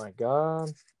 Marcus. Oh my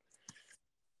god.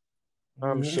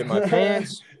 I'm shit my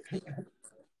pants.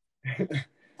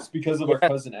 It's because of our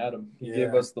cousin Adam. He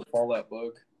gave us the Fallout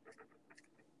bug.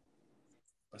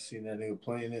 I seen that nigga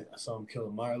playing it. I saw him kill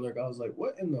a Mirelurk. I was like,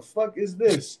 what in the fuck is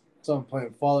this? Saw him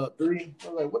playing Fallout 3. I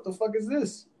was like, what the fuck is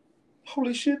this?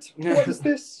 Holy shit! What is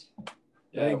this? I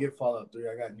didn't get Fallout 3.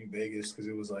 I got New Vegas because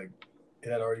it was like, it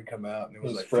had already come out and it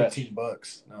was like fresh.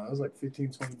 $15. No, it was like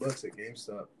 $15, $20 at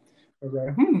GameStop. I was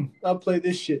like, I'll play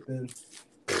this shit then.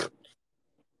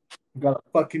 Got a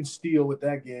fucking steal with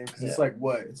that game because it's like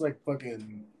what? It's like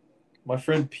fucking. My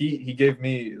friend Pete, he gave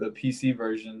me the PC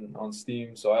version on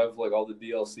Steam, so I have like all the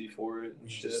DLC for it and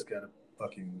You shit. just got a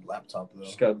fucking laptop though.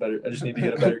 I just need to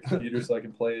get a better computer so I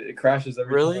can play it. It crashes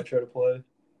every Really? time I try to play.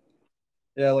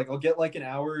 Yeah, like I'll get like an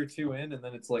hour or two in, and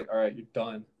then it's like, all right, you're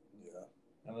done. Yeah.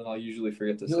 And then I'll usually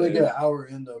forget to You only save. get an hour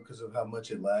in though because of how much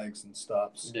it lags and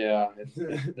stops. Yeah,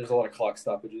 there's a lot of clock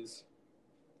stoppages.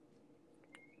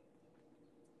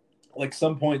 Like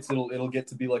some points, it'll get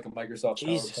to be like a Microsoft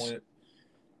Jesus. PowerPoint.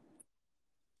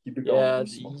 Keep it going. Yeah,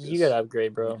 smoke you this. gotta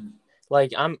upgrade, bro.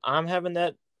 Like I'm having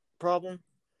that problem,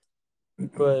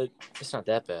 but it's not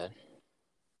that bad.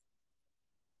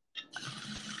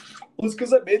 Well, it's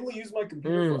because I mainly use my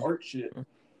computer for art shit.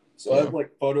 So I have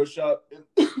like Photoshop.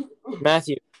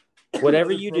 Matthew,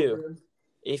 whatever you do,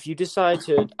 if you decide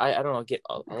to, I don't know, get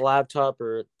a laptop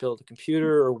or build a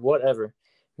computer or whatever,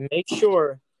 make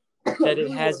sure that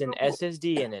it has an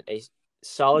SSD in it, a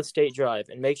solid state drive,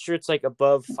 and make sure it's like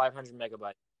above 500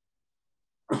 megabytes.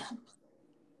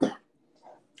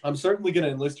 I'm certainly gonna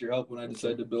enlist your help when I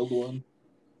decide to build one.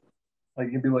 Like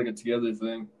it can be like a together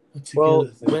thing. Well,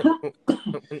 when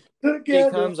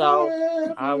it comes out,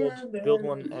 I will build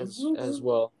one as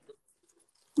well.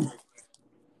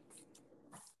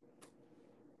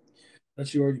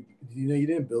 But you already, you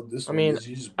didn't build this I one. mean, did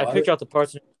you? Just I bought picked it? out the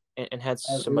parts and had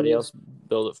somebody else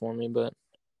build it for me, but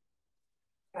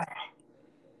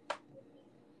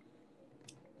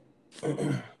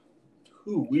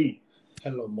Hoo-wee.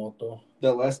 Hello, Moto.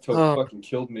 That last toke fucking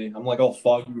killed me. I'm like all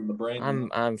foggy in the brain.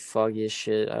 I'm foggy as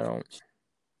shit. I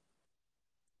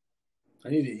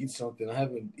need to eat something. I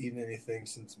haven't eaten anything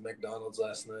since McDonald's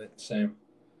last night. Same.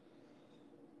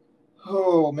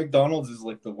 Oh, McDonald's is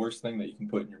like the worst thing that you can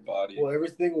put in your body. Well,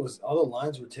 everything was all the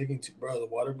lines were taking to bro. The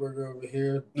Whataburger over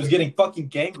here. It was getting fucking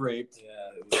gang raped.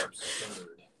 Yeah, it was absurd.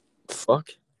 Fuck.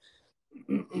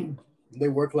 They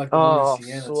work like the one in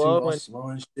Sienna slow too, all and- slow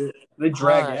and shit. They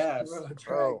drag Gosh, ass. Bro, drag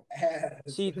Bro. ass.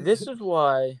 See, this is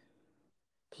why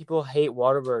people hate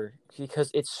Whataburger,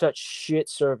 because it's such shit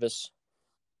service.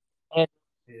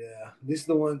 Yeah, these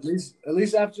the ones. These at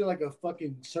least after like a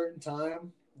fucking certain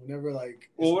time, whenever like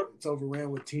it's overran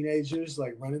with teenagers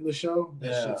like running the show,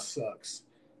 that Yeah. shit sucks.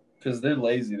 Because they're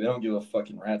lazy. They don't give a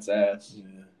fucking rat's ass.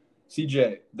 Yeah.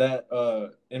 CJ, that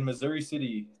in Missouri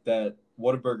City, that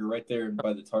Whataburger right there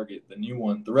by the Target, the new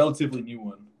one, the relatively new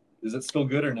one, is it still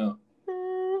good or no?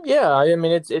 Yeah, I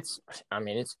mean it's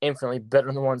infinitely better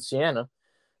than the one in Sienna.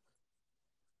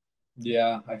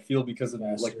 Yeah, I feel because of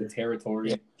like the territory,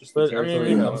 Yeah. just the But I territory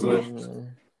mean, it comes with.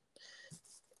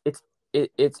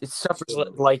 it suffers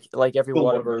like every Still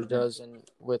Whataburger Whataburger. does, and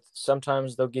with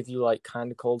sometimes they'll give you like kind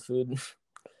of cold food,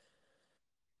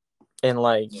 and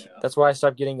like that's why I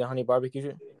stopped getting the honey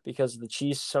barbecue, because the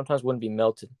cheese sometimes wouldn't be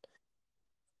melted.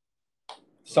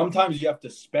 Sometimes you have to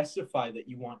specify that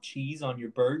you want cheese on your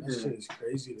burger. That shit is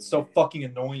crazy. It's so fucking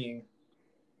annoying.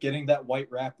 Getting that white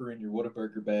wrapper in your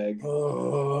Whataburger bag.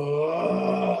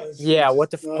 Yeah,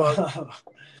 what the fuck?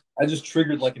 I just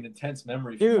triggered like an intense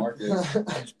memory from Dude. Marcus.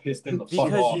 I just pissed him the fuck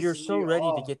Because off. you're so ready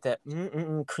to get that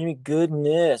creamy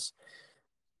goodness.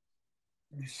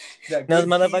 That Now good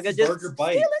the motherfucker cheesy just burger steal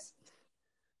bites.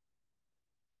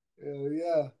 Hell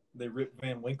yeah. They Rip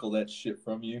Van Winkle that shit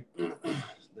from you. That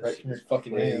Right shit from your is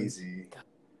fucking crazy.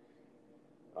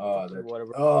 Oh,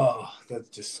 Whatever.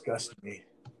 that disgusts me.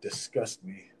 Disgust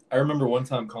me. I remember one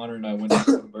time Connor and I went to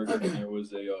some burger and there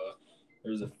was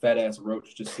a fat ass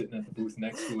roach just sitting at the booth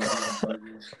next to us eating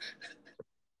burgers.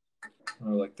 And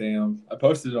we were like, damn. I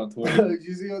posted it on Twitter. Did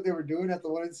you see what they were doing at the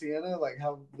one in Sienna? Like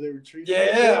how they were treating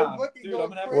Yeah, They were fucking dude, I'm going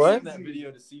gonna have crazy. to send that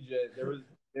video to CJ.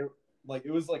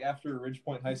 It was like after a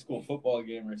Ridgepoint High School football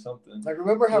game or something. Like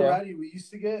remember how Yeah. rowdy we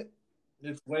used to get?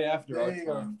 It's way after our They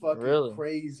are time, fucking Really?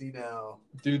 crazy now.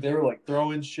 dude. They were like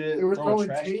throwing shit. They were throwing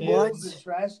trash tables cans. and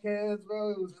trash cans,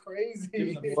 bro. It was crazy.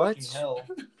 Giving them What? fucking hell.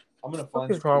 I'm gonna What find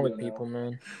is this wrong video with people, now.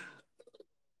 man?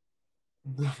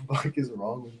 The fuck is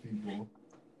wrong with people?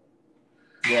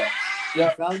 Yeah, You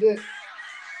found it?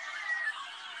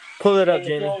 Pull it up, They're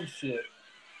Jamie. throwing shit.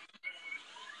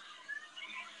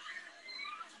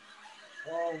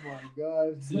 Oh my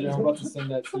god. CJ, I'm about to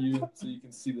send that to you so you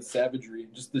can see the savagery,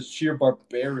 just the sheer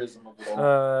barbarism of it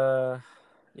all.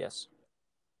 Yes.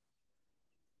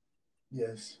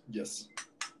 Yes. Yes,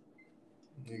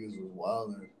 Niggas was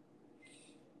wild.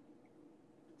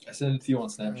 I sent it to you on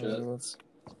Snapchat. Let's-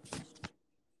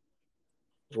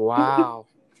 Wow.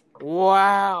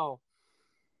 Wow.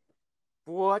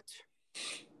 What?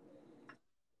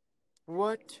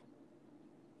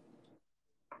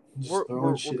 Just Were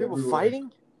throwing shit people everywhere.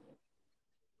 fighting?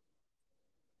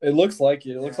 It looks like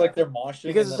it. It looks like they're moshing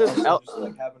Because and it then says also just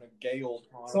like having a gay old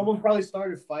time. Someone probably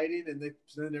started fighting, and then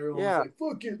everyone Yeah. was like,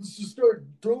 "Fuck it, let's just start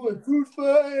throwing food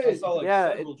I fight." saw, like,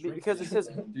 Yeah, several drinks because it says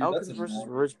Dude, that's Elkins versus annoying.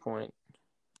 Ridgepoint.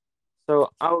 So,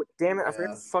 oh damn it! I forgot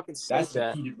Yeah. to fucking say That's a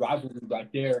that. heated rivalry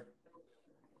right there.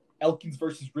 Elkins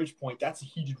versus Ridgepoint. That's a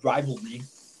heated rivalry.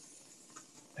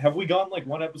 Have we gone like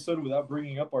one episode without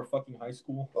bringing up our fucking high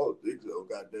school? Oh, think so,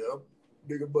 goddamn.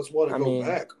 Nigga must want to I go mean-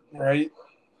 back. Right.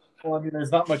 Well, I mean,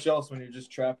 there's not much else when you're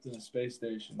just trapped in a space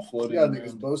station floating Yeah, around.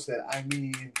 niggas boast that. I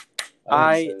mean,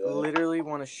 I didn't say that. literally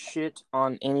want to shit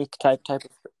on any type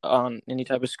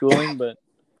of schooling, but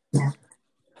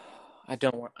I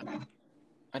don't want.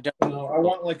 I don't. No, I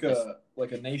want like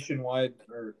a nationwide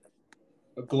or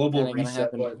a global That ain't gonna reset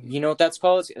happen. button. You know what that's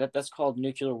called? That's called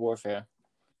nuclear warfare.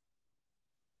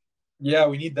 Yeah,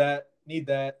 we need that.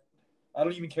 I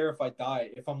don't even care if I die.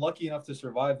 If I'm lucky enough to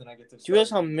survive, then I get to. Do you realize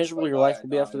how start. If miserable I your die, life I will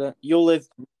be die. after that? You'll live.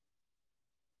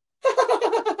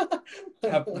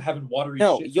 Having watery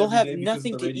No, shits you'll every have day because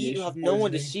nothing of the to eat. You'll have radiation no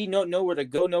one to poisoning. see, nowhere to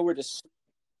go, nowhere to.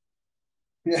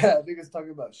 yeah, niggas talking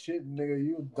about shit, nigga.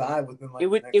 You would die within like. It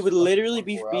would. the It next would fucking literally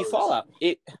be 24 hours. Fallout.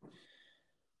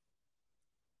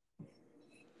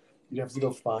 You'd have to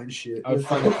go find shit. I would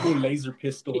find a cool laser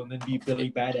pistol and then be Billy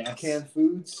Badass. Canned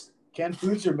foods. Canned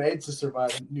foods are made to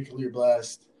survive nuclear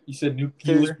blast. You said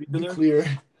nuclear? Nuclear.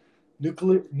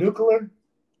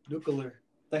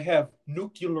 They have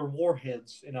nuclear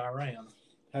warheads in Iran.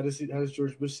 How does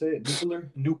George Bush say it? Nuclear.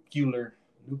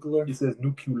 Nuclear. He says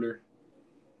nuclear.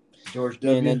 George And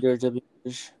W. then George W.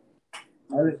 Bush.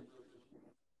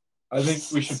 I think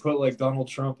we should put like Donald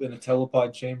Trump in a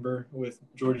telepod chamber with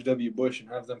George W. Bush and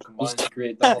have them combine to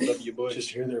create Donald W. Bush.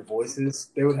 Just hear their voices.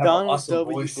 They would have Donald an awesome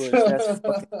W. voice. Bush,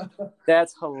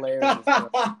 that's hilarious. Bro.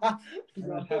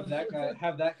 have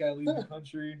that guy leave the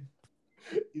country.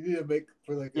 You need to make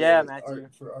for like Matthew.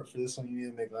 art for this one. You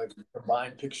need to make like a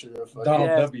combined picture of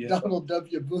Donald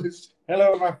W. Bush.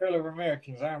 Hello, my fellow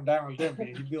Americans. I'm Donald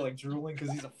W. He'd be like drooling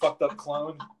because he's a fucked up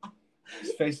clone.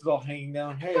 His face is all hanging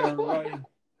down. Hey, everybody.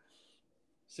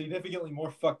 Significantly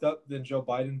more fucked up than Joe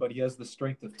Biden, but he has the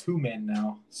strength of 2 men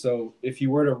now. So if he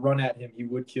were to run at him, he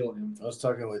would kill him. I was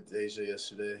talking with Asia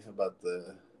yesterday about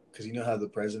because you know how the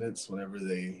presidents, whenever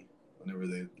they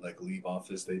like leave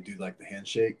office, they do like the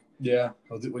handshake. Yeah.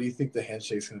 What do you think the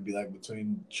handshake's gonna be like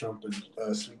between Trump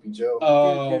and Sleepy Joe?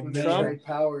 Oh, man.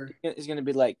 Power. It's gonna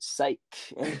be like psych.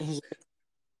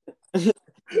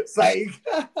 Psych.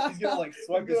 He's gonna like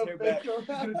swipe his hair back. He's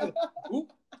gonna do,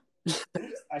 oop.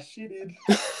 I shitted.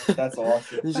 That's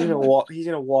awesome. He's gonna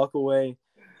walk away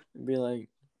and be like,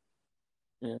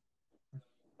 yeah.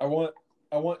 I want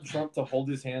Trump to hold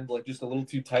his hand like just a little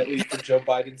too tightly for Joe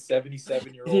Biden's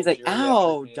 77-year-old. He's like,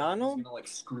 "Ow, Donald!" He's gonna like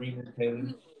scream in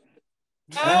pain.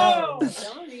 Ow,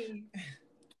 Johnny.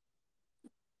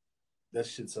 That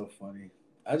shit's so funny.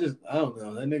 I don't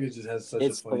know. That nigga just has such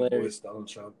a funny voice, Donald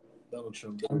Trump.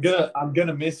 I'm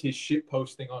gonna miss his shit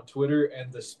posting on Twitter and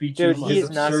the speeches. Dude, he is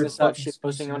not gonna stop shit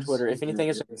posting on Twitter. If anything,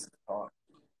 is oh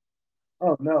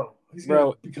no, he's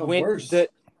bro. Become when worse.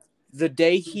 the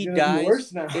day he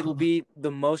dies, now. it'll be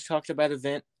the most talked about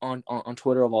event on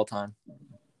Twitter of all time.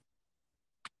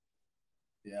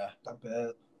 Yeah, I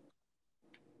bet.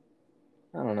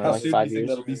 I don't know, How like soon 5 do you years.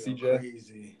 think that'll be, CJ?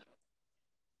 Crazy.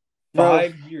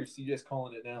 5 years. CJ's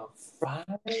calling it now. 5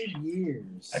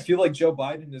 years. I feel like Joe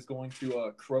Biden is going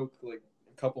to croak like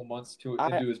a couple months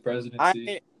into his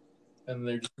presidency, and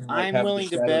they're just I'm willing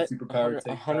to bet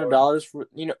 $100 for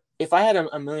if I had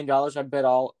 $1 million, I'd bet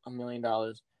all $1 million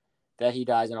that he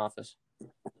dies in office.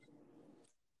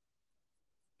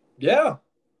 Yeah,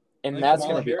 and that's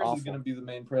Kamala gonna be Harris awful. is gonna be the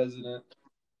main president.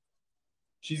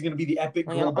 She's gonna be the epic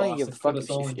girl I don't boss give a and fuck put us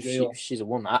all in jail. if she's a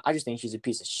woman. I just think she's a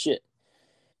piece of shit.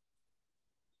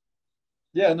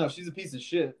 Yeah, no, she's a piece of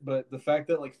shit. But the fact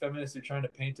that like feminists are trying to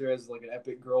paint her as like an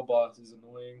epic girl boss is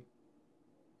annoying.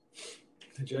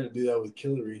 They try to do that with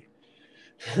Hillary.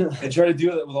 They try to do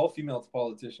that with all female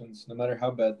politicians, no matter how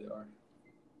bad they are.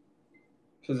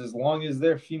 Because as long as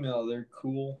they're female, they're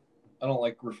cool. I don't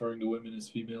like referring to women as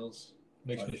females.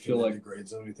 Makes me feel like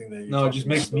no, it just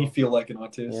makes me feel like an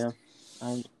autist.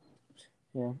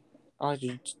 Yeah, I like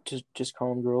to just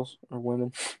call them girls or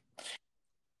women.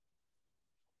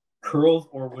 Girls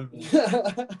or women,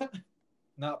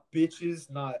 not bitches,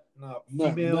 not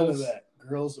females. None of that.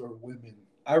 Girls or women.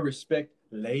 I respect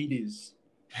ladies.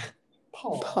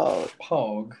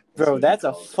 Pog. Bro, that's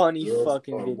a funny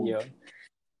fucking video.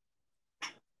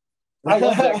 I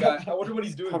love that guy. I wonder what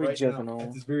he's doing Probably right jerking now off.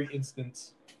 at this very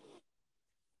instance.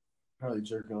 Probably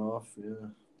jerking off, yeah.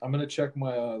 I'm going to check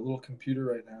my little computer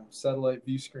right now. Satellite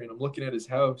view screen. I'm looking at his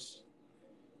house.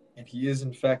 And he is,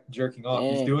 in fact, jerking off.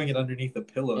 Dang. He's doing it underneath the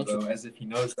pillow, though, as if he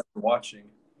knows that we're watching.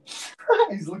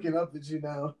 He's looking up at you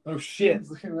now. Oh, shit.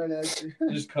 He's looking right at you.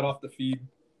 I just cut off the feed.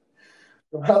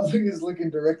 Rob is looking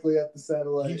directly at the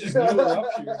satellite. He just knew we're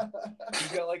up here.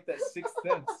 He's got, like, that sixth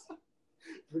sense.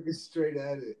 Looking straight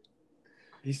at it.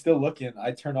 He's still looking.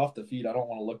 I turned off the feed. I don't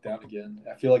want to look down again.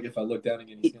 I feel like if I look down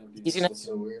again, he's going to be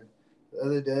so weird. The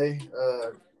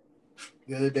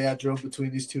other day I drove between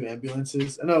these two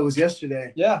ambulances. No, it was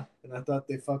yesterday. Yeah. And I thought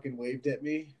they fucking waved at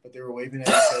me, but they were waving at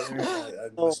each other. And I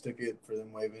mistook it for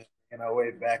them waving. And I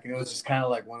waved back, and it was just kind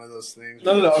of like one of those things.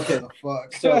 No, okay.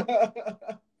 Fuck. So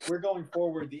we're going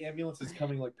forward. The ambulance is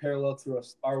coming like parallel to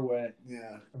us, our way.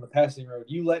 Yeah. On the passing road.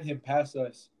 You let him pass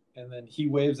us, and then he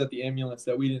waves at the ambulance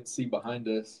that we didn't see behind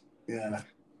us. Yeah.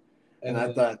 And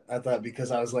I thought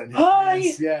because I was letting him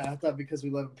pass. Yeah, I thought because we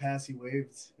let him pass, he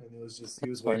waved, and it was just he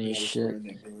was waving at us for an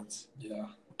ambulance. Yeah.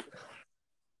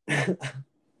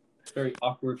 It's very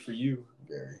awkward for you.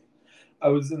 Very. I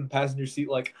was in the passenger seat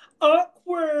like,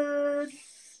 awkward!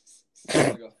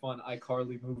 Like a fun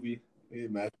iCarly movie. Me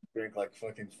and Matt drank like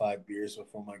fucking 5 beers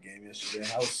before my game yesterday.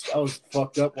 I was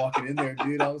fucked up walking in there,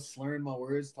 dude. I was slurring my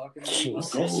words, talking to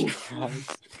Jesus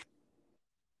Christ.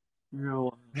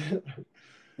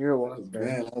 You're one.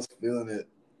 Man, I was feeling it.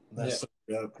 That's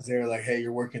because they were like, hey,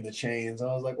 you're working the chains.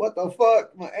 I was like, what the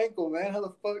fuck? My ankle, man. How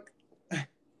the fuck?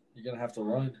 You're going to have to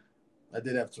run. I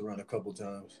did have to run a couple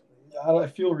times. I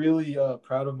feel really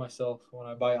proud of myself when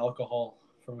I buy alcohol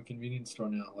from a convenience store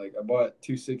now. Like, I bought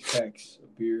 2 6-packs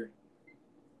of beer.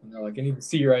 And they're like, I need to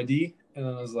see your ID. And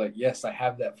then I was like, yes, I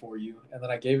have that for you. And then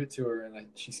I gave it to her, and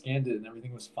she scanned it, and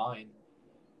everything was fine.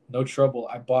 No trouble.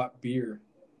 I bought beer.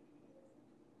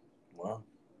 Wow.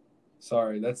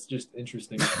 Sorry, that's just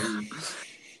interesting to me.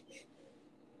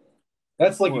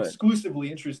 That's like What?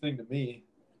 exclusively interesting to me.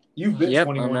 You've been Yep,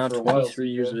 21 I'm now for a while. 23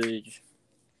 years CJ. of age.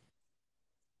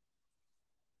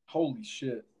 Holy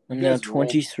shit. You I'm now guys are old.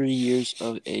 23 years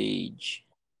of age.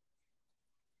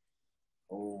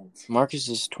 Old. Marcus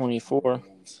is 24. Old.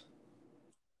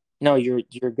 No, you're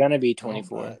gonna be No, I'm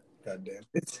 24. not. God damn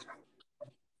it.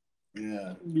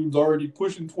 Yeah. Dude's already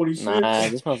pushing 26. Nah,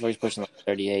 this motherfucker's pushing like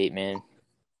 38, man.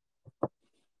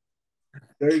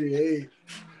 38.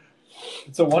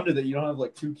 It's a wonder that you don't have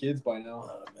like 2 kids by now.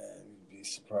 Oh, man. You'd be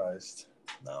surprised.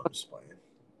 No, I'm just playing.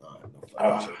 No,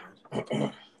 I have no fucking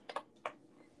children.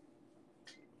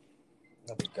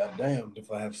 I'd be goddamned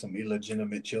if I have some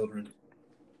illegitimate children.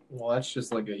 Well, that's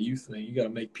just like a youth thing. You got to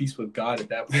make peace with God at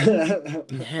that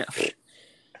point.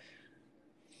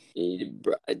 Yeah.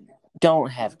 Don't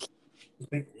have kids.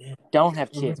 Don't have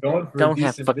We've been kids. going for a Don't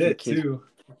have decent fucking bit, kids. too.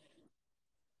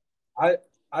 I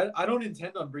don't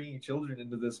intend on bringing children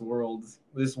into this world.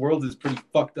 This world is pretty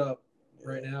fucked up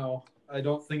right now. I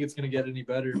don't think it's going to get any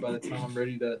better by the time I'm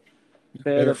ready to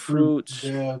Bear the fruits.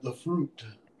 Yeah, the fruit.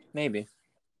 Maybe.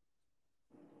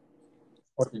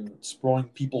 fucking sprawling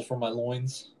people from my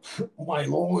loins. My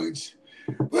loins.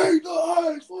 Break the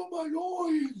eyes for my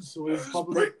loins. So it's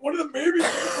Break one of the babies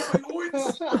from my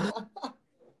loins.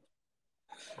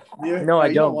 Yeah, No, I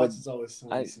you know don't, what? but It's always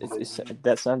funny.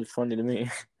 that sounded funny to me.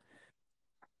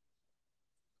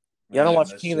 Y'all don't watch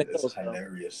that King of the shit is Hills, though.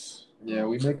 hilarious. Yeah,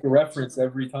 we make a reference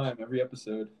every time, every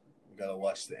episode. We gotta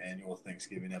watch the annual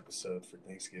Thanksgiving episode for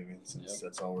Thanksgiving since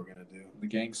that's all we're gonna do. The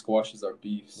gang squashes our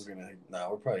beefs. We're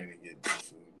probably gonna get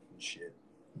food and shit.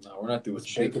 No, we're not doing Let's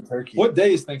shit. bake a turkey. What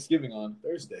day is Thanksgiving on?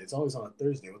 Thursday. It's always on a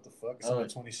Thursday. What the fuck? It's on the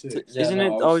 26th. Isn't it I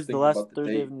was always the thinking last about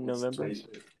Thursday date. of What's November? today's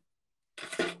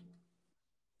date?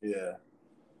 Yeah.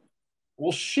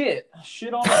 Well, shit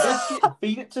on a biscuit and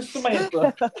feed it to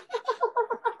Samantha.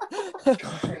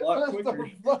 A lot quicker.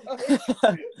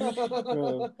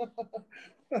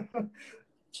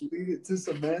 Feed it to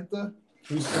Samantha.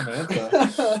 Who's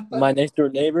Samantha? My next door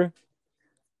neighbor.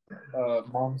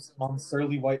 Mom's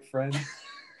surly white friend.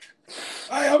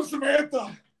 I am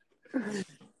Samantha. It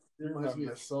reminds me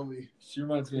of Sully. She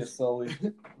reminds me of Sully.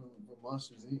 The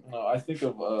Monsters Inc. No, I think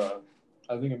of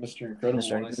Mr. Incredible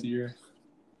Mr. when I see her.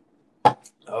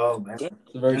 Oh man,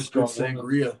 It's a very that's strong good woman.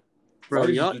 sangria. Bro,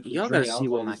 Sorry, y'all just gotta drinking see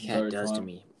what alcohol my this cat entire does to time.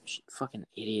 me. She, fucking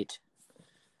idiot.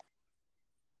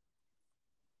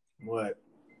 What?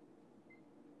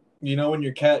 You know when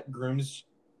your cat grooms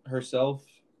herself,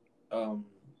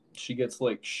 she gets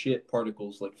like shit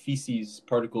particles, like feces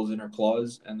particles in her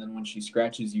claws, and then when she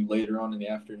scratches you later on in the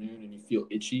afternoon and you feel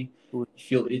itchy,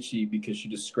 because she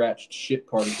just scratched shit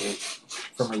particles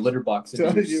from her litter box into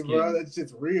your Telling you, skin. bro, that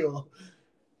shit's real.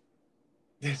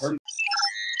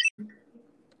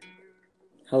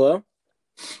 Hello?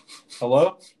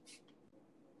 Hello?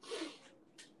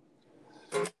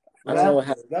 I don't know what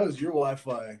happened. That was your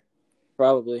Wi-Fi.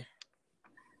 Probably.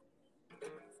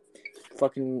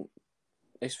 Fucking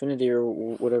Xfinity or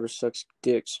whatever sucks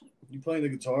dicks. You playing the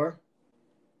guitar?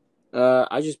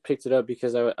 I just picked it up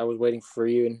because I was waiting for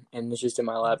you, and it's just in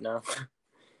my lap now.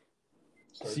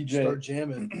 Start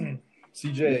jamming.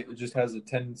 CJ just has a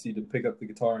tendency to pick up the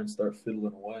guitar and start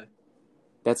fiddling away.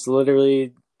 That's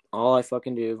literally all I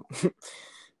fucking do.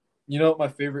 You know what my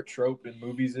favorite trope in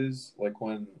movies is? Like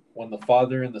when the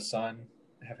father and the son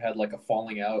have had like a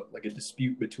falling out, like a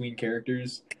dispute between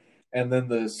characters, and then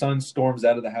the son storms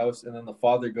out of the house, and then the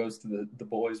father goes to the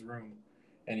boy's room,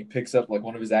 and he picks up like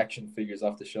one of his action figures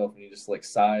off the shelf, and he just like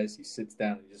sighs, he sits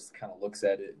down, and he just kind of looks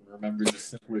at it and remembers a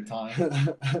simpler time.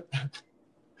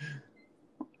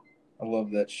 I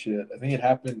love that shit. I think it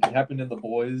happened in The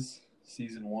Boys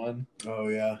season 1. Oh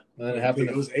yeah. And then it happened.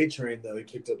 It was A-Train though. He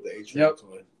picked up the A-Train Yep.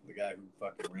 toy. The guy who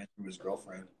fucking ran through his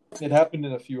girlfriend. It happened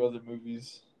in a few other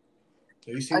movies.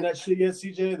 Have you seen that shit yet,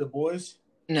 CJ? The Boys?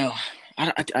 No.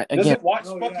 I again, Doesn't watch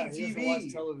Oh, fucking yeah, he doesn't TV.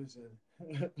 watch television.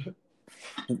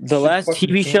 the last fucking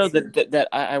TV show cancer. that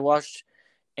I watched,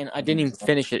 and I didn't even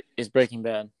finish it, is Breaking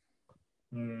Bad.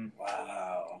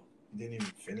 Wow. You didn't even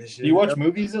finish it? Do you watch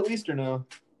movies at least or no?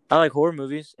 I like horror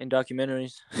movies and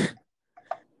documentaries.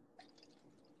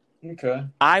 Okay.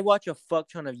 I watch a fuck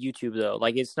ton of YouTube though.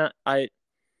 Like it's not I'll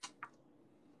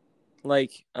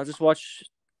just watch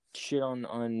shit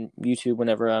on YouTube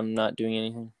whenever I'm not doing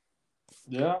anything.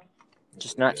 Yeah.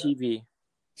 Just not TV.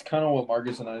 It's kind of what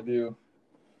Marcus and I do.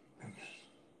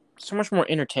 So much more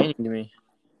entertaining to me.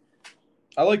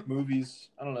 I like movies.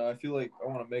 I don't know. I feel like I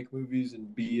want to make movies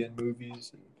and be in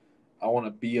movies, and I want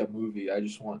to be a movie. I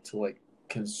just want to like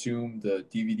consume the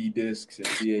DVD discs and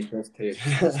VHS tapes.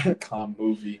 Just become a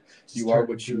movie. Just You are turn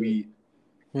what you into it. eat.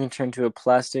 You're gonna turn into a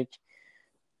plastic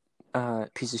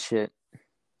piece of shit.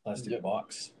 Plastic Yep.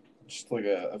 box. Just like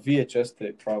a VHS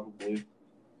tape, probably.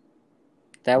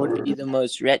 That would be the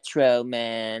most retro,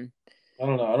 man. I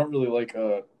don't know. I don't really like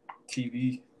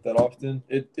TV that often.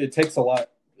 It takes a lot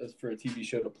for a TV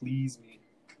show to please me.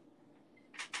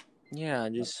 Yeah,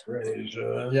 just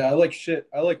Frasier. Yeah, I like shit.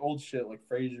 I like old shit like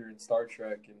Frasier and Star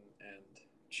Trek and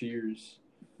Cheers.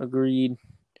 agreed.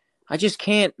 I just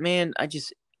can't, man. I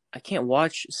can't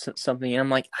watch something and I'm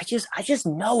like, I just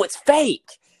know it's fake.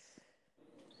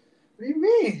 What do you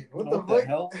mean? What the What fuck? the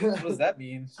hell? What does that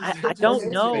mean? I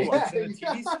don't know. It's in a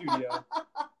TV studio.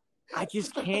 I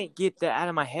just can't get that out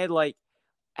of my head. Like,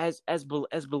 as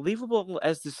believable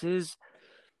as this is,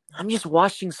 I'm just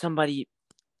watching somebody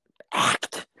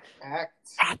act.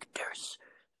 Actors.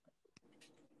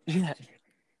 Yeah.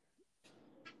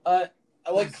 I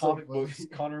like That's so comic books.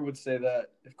 Connor would say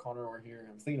that if Connor were here.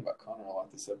 I'm thinking about Connor a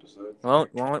lot this episode. Well,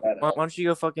 why don't you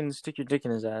go fucking stick your dick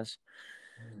in his ass?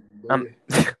 Buddy.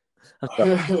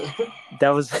 That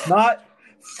was Not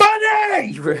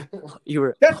funny. you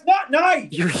were That's not nice.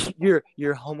 you're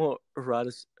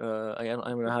homoerotic. I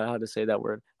don't know how to say that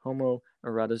word.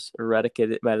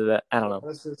 Eradicated by that. I don't know.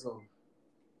 Eroticism.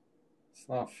 It's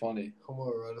not funny.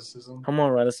 Homoeroticism.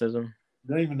 Homoeroticism. You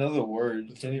don't even know the word.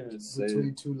 You can't even say Between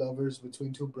it. two lovers,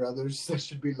 between two brothers, that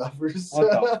should be lovers.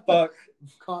 What the fuck?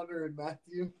 Connor and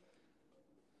Matthew.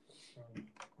 Oh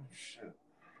shit.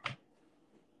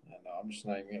 Yeah, no, I'm just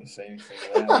not even gonna say anything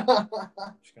to that.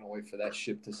 I'm just gonna wait for that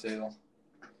ship to sail.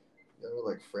 They were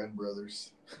like friend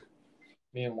brothers.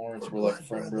 Me and Lawrence were like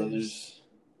friend brothers.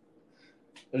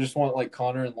 I just want like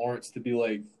Connor and Lawrence to be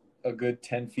like a good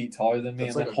 10 feet taller than me,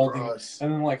 That's and like then a cross.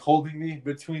 holding me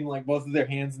between like both of their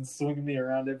hands and swinging me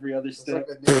around every other It's step.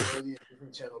 like a Nickelodeon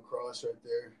different channel cross right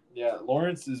there. Yeah,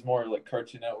 Lawrence is more like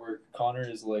Cartoon Network. Connor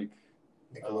is like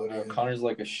I don't know, Nickelodeon. Connor's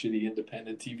like a shitty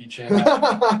independent TV channel.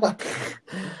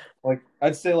 Like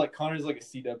I'd say like Connor's like a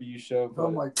CW show. But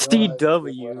Oh my god.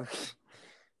 CW.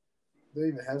 They don't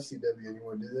even have CW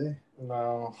anymore, do they?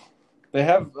 No, they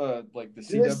have like the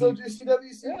Do they still CW. do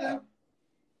CW? Yeah.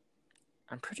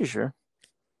 I'm pretty sure.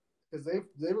 Because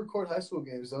they record high school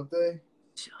games, don't they?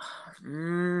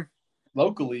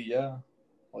 Locally, yeah,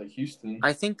 like Houston.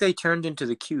 I think they turned into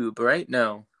the Cube, right?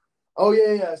 No. Oh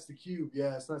yeah, it's the Cube.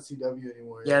 Yeah, it's not CW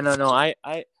anymore. Yeah, no.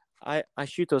 I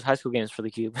shoot those high school games for the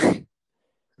Cube.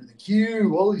 The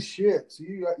Cube. Holy shit! So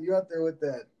you out there with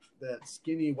that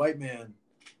skinny white man?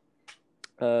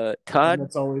 Todd.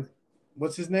 That's always.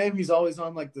 What's his name? He's always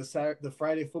on like the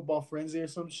Friday Football Frenzy or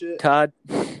some shit. Todd.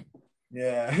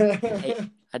 Yeah. Hey,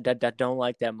 I don't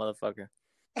like that motherfucker.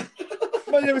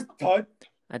 My name is Todd.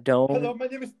 I don't. Hello, my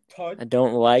name is I Todd.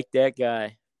 don't like that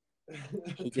guy.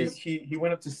 He just He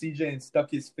went up to CJ and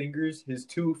stuck his fingers, his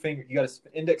two fingers. He got his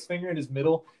index finger in his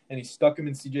middle, and he stuck him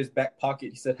in CJ's back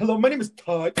pocket. He said, "Hello, my name is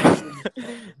Todd."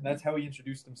 And that's how he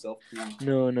introduced himself to him.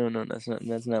 No.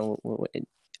 That's not what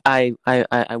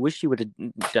I wish he would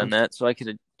have done that so I could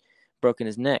have broken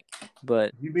his neck.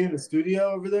 But You be in the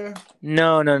studio over there?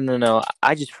 no.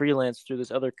 I just freelance through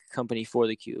this other company for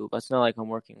the Cube. It's not like I'm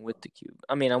working with the Cube.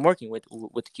 I mean, I'm working with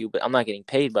the Cube, but I'm not getting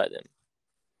paid by them.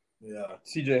 Yeah.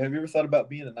 CJ, have you ever thought about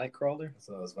being a night crawler? That's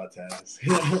what I was about to ask.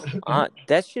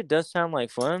 That shit does sound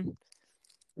like fun,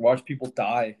 Watch people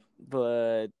die.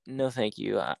 but no, thank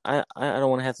you. I don't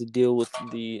want to have to deal with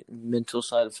the mental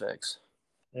side effects.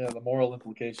 Yeah, the moral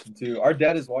implication too. Our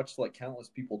dad has watched like countless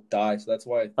people die, so that's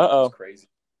why I think Uh-oh. it's crazy.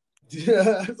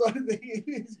 Yeah, that's what I think.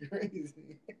 He's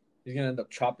crazy. He's gonna end up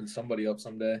chopping somebody up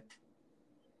someday.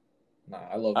 Nah,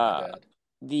 I love my dad.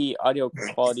 The audio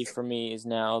quality for me is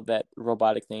now that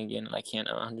robotic thing again, and I can't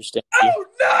understand. Oh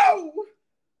no!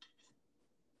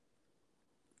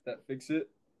 That fix it?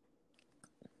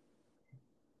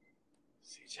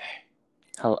 CJ.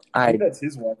 How I think that's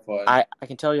his Wi-Fi. I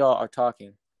can tell y'all are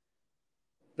talking.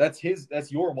 That's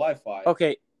your Wi-Fi.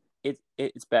 Okay,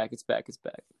 it's back. It's back.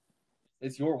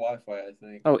 It's your Wi-Fi, I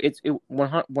think. Oh, it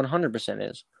 100%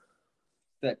 is.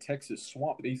 That Texas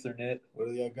swamp Ethernet. What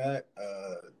do y'all got?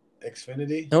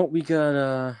 Xfinity? No, we got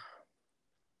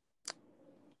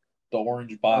The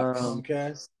orange box.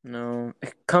 Comcast? no.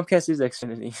 Comcast is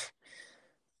Xfinity.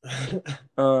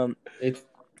 It's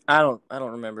I don't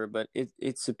remember, but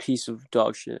it's a piece of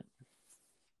dog shit.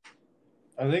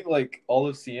 I think like all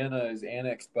of Siena is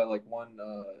annexed by like one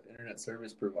internet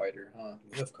service provider, huh?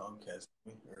 You have Comcast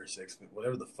or Xfinity,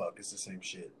 whatever the fuck. It's the same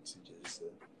shit. CJ said.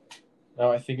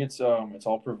 No, I think it's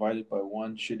all provided by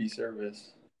one shitty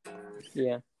service.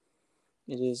 Yeah,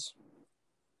 it is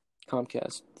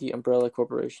Comcast, the umbrella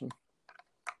corporation.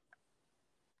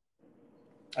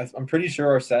 I'm pretty sure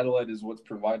our satellite is what's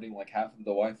providing like half of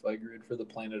the Wi-Fi grid for the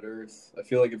planet Earth. I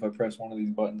feel like if I press one of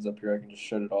these buttons up here, I can just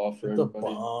shut it off for The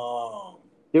everybody. bomb.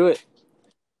 Do it.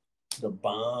 The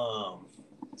bomb.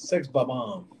 Sex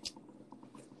bomb.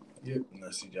 Yep. No,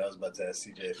 CJ, I was about to ask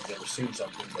CJ if he's ever seen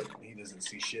something, but he doesn't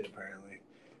see shit apparently.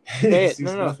 Say He it. sees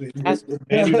No. nothing. Ask-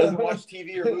 Man who doesn't watch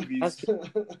TV or movies. Ask-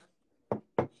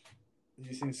 Did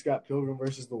you see Scott Pilgrim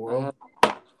versus the World?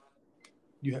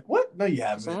 You what? No, you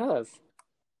Yes, I haven't. have.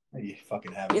 No, you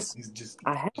fucking haven't. Yes, He's just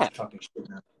I he's have. talking shit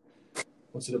now.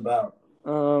 What's it about?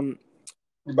 We're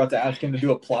about to ask him to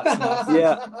do a plot synopsis.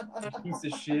 Yeah. Piece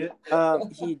of shit.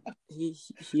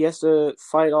 He has to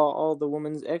fight all the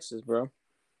woman's exes, bro.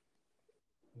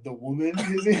 The woman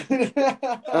is it?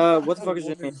 What the fuck is her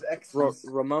name? Woman's exes.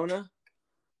 Ramona?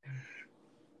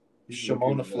 He's looking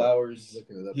Shimona it up. Flowers.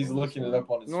 He's looking it up.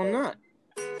 On his No, I'm phone. not.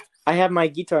 I have my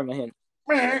guitar in my hand.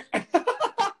 That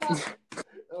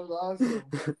was awesome.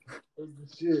 That was the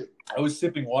shit. I was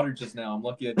sipping water just now. I'm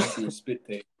lucky I didn't do a spit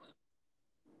take.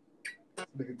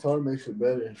 The guitar makes it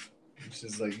better. It's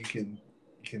just like you can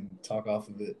talk off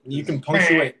of it. You can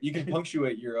punctuate. You can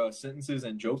punctuate your sentences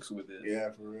and jokes with it. Yeah,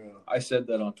 for real. I said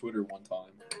that on Twitter one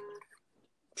time.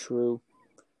 True.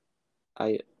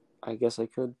 I guess I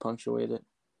could punctuate it.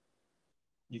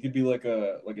 You could be like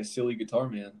a silly guitar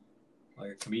man,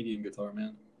 like a comedian guitar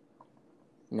man,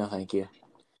 No, thank you.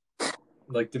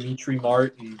 like Dimitri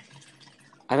Martin.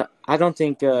 I don't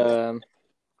think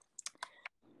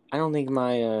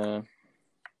my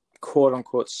quote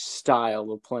unquote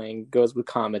style of playing goes with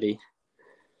comedy.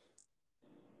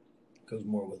 Goes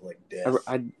more with like death.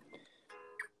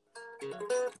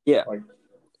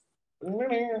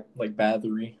 Like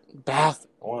Bathory. Bath.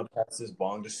 I want to pass this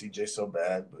bong to CJ so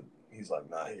bad, but he's like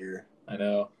not here. I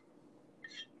know.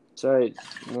 Sorry,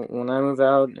 when I move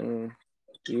out and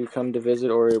you come to visit,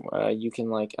 or you can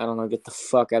like I don't know, get the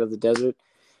fuck out of the desert.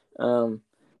 I'll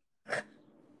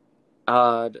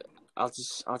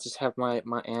just have my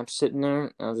amp sitting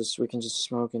there. And we can just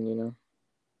smoke and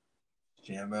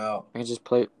Jam out. I can just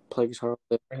play guitar.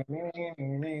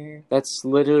 That's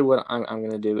literally what I'm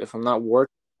gonna do. If I'm not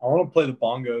working, I want to play the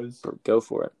bongos. go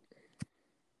for it.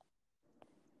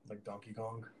 Like Donkey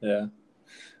Kong. Yeah.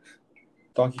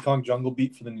 Donkey Kong Jungle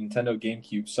Beat for the Nintendo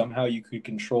GameCube. Somehow you could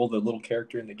control the little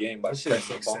character in the game by That shit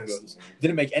pressing makes sense bongos. to me.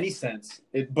 Didn't make any sense,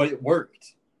 but it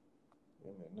worked.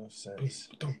 It made no sense.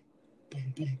 Boom,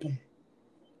 boom, boom.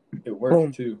 It worked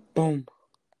Boom. too. Boom.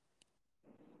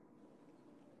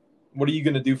 What are you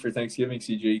gonna do for Thanksgiving,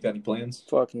 CJ? You got any plans?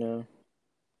 Fuck no.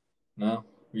 No.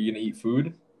 Are you gonna eat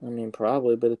food? I mean,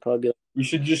 probably, but it'd probably be like, You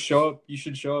should just show up. You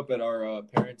should show up at our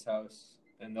parents' house,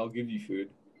 and they'll give you food.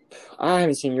 I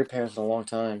haven't seen your parents in a long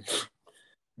time.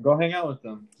 Go hang out with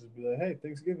them. Just be like, hey,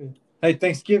 Thanksgiving. Hey,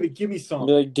 Thanksgiving, give me I'd some.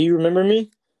 be like, do you remember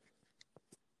me?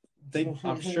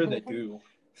 I'm sure they do.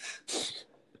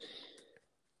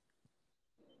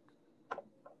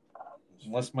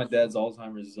 Unless my dad's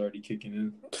Alzheimer's is already kicking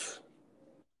in.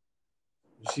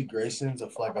 You see Grayson's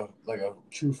like a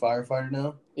true firefighter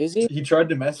now. Is he? He tried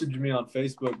to message me on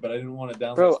Facebook, but I didn't want to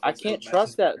download. Bro, his I Facebook can't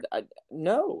trust Messenger. that.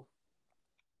 No.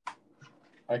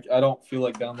 I don't feel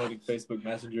like downloading Facebook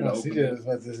Messenger No, to open CJ it. was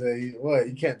about to say, what?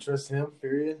 You can't trust him,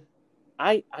 period?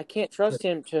 I can't trust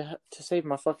him to save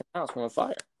my fucking house from a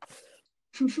fire.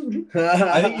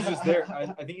 I think he's just there. I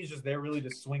think he's just there really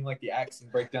to swing like the axe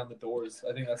and break down the doors.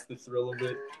 I think that's the thrill of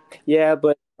it. Yeah,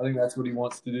 but I think that's what he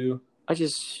wants to do. I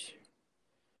just...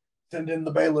 Send in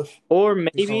the bailiff. Or We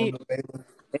call maybe him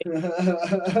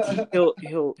the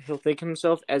bailiff. he'll think of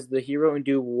himself as the hero and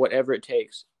do whatever it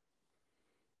takes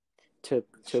to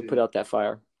Shit. put out that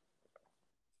fire.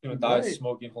 He's gonna die of Right.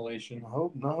 smoke inhalation. I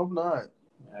hope not.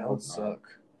 Yeah, That would suck.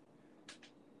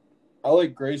 I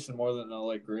like Grayson more than I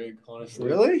like Greg, honestly.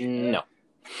 Really? No.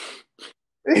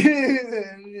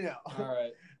 Yeah. All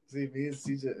right. See,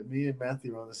 me and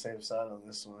Matthew are on the same side on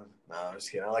this one. No, I'm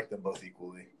just kidding. I like them both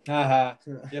equally. Haha.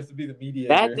 You have to be the mediator.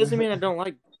 That doesn't mean I don't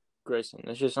like Grayson.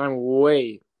 It's just I'm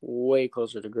way, way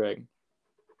closer to Greg.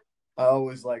 I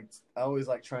always like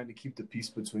trying to keep the peace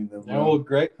between them. No, well,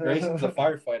 Grayson's a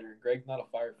firefighter. Greg's not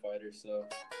a firefighter, so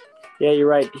Yeah, you're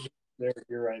right. there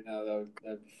you're right now.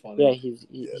 That'd be funny. Yeah,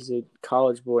 he's a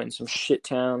college boy in some shit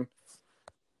town.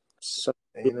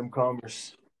 A&M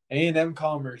Commerce. A&M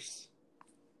Commerce.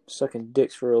 Sucking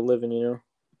dicks for a living,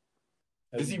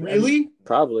 Is he really?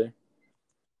 Probably.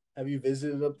 Have you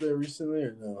visited up there recently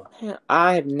or no? Yeah,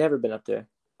 I have never been up there.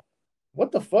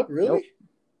 What the fuck, really? Nope.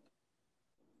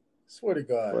 Swear to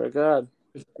God. Swear to God.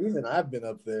 Even I've been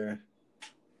up there.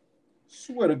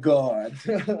 Swear to God.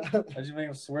 Why'd you make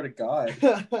him swear to God?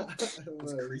 That's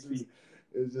It creepy.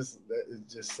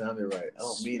 just sounded right. I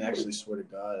don't mean actually swear to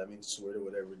God. I mean swear to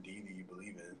whatever deity you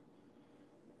believe in.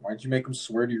 Why'd you make him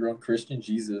swear to your own Christian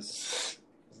Jesus?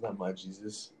 It's not my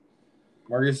Jesus.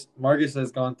 Marcus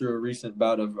has gone through a recent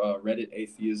bout of Reddit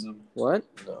atheism. What?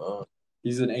 No,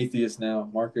 He's an atheist now,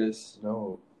 Marcus.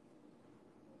 no.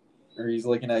 Or he's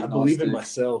like an I agnostic. believe in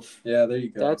myself. Yeah, there you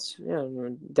go.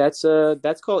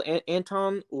 That's called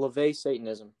Anton LaVey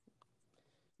Satanism.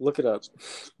 Look it up.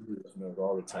 There's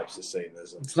all the types of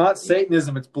Satanism. It's not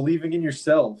Satanism, it's believing in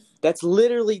yourself. That's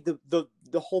literally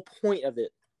the whole point of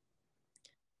it.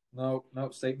 No,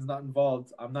 Satan's not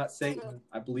involved. I'm not Satan.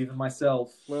 I believe in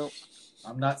myself. Well,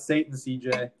 I'm not Satan,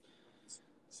 CJ.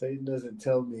 Satan doesn't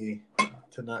tell me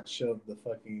to not shove the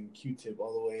fucking Q-tip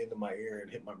all the way into my ear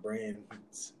and hit my brain.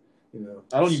 It's,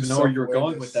 I don't even know where you were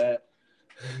going with self-awareness.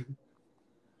 that.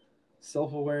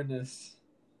 Self-awareness.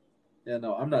 Yeah,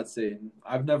 no, I'm not Satan.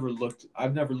 I've never looked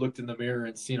in the mirror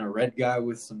and seen a red guy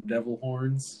with some devil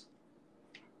horns.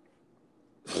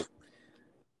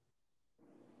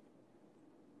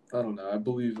 I don't know. I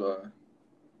believe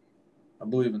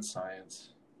in science.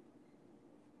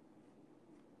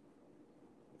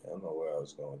 I don't know where I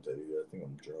was going with that either. I think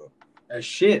I'm drunk. As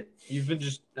shit. You've been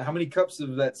how many cups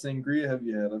of that sangria have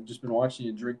you had? I've just been watching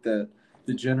you drink that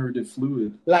degenerative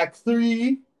fluid. Like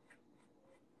 3.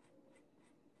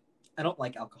 I don't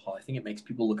like alcohol. I think it makes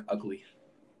people look ugly.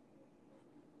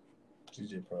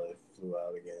 GJ probably flew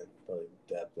out again. Probably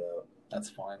dapped out. That's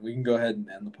fine. We can go ahead and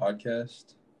end the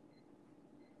podcast.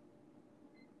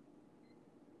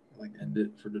 End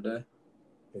it for today.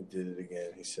 He did it again,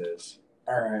 he says.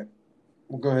 All right.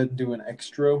 We'll go ahead and do an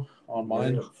extra on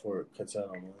mine. Before it cuts out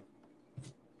on mine.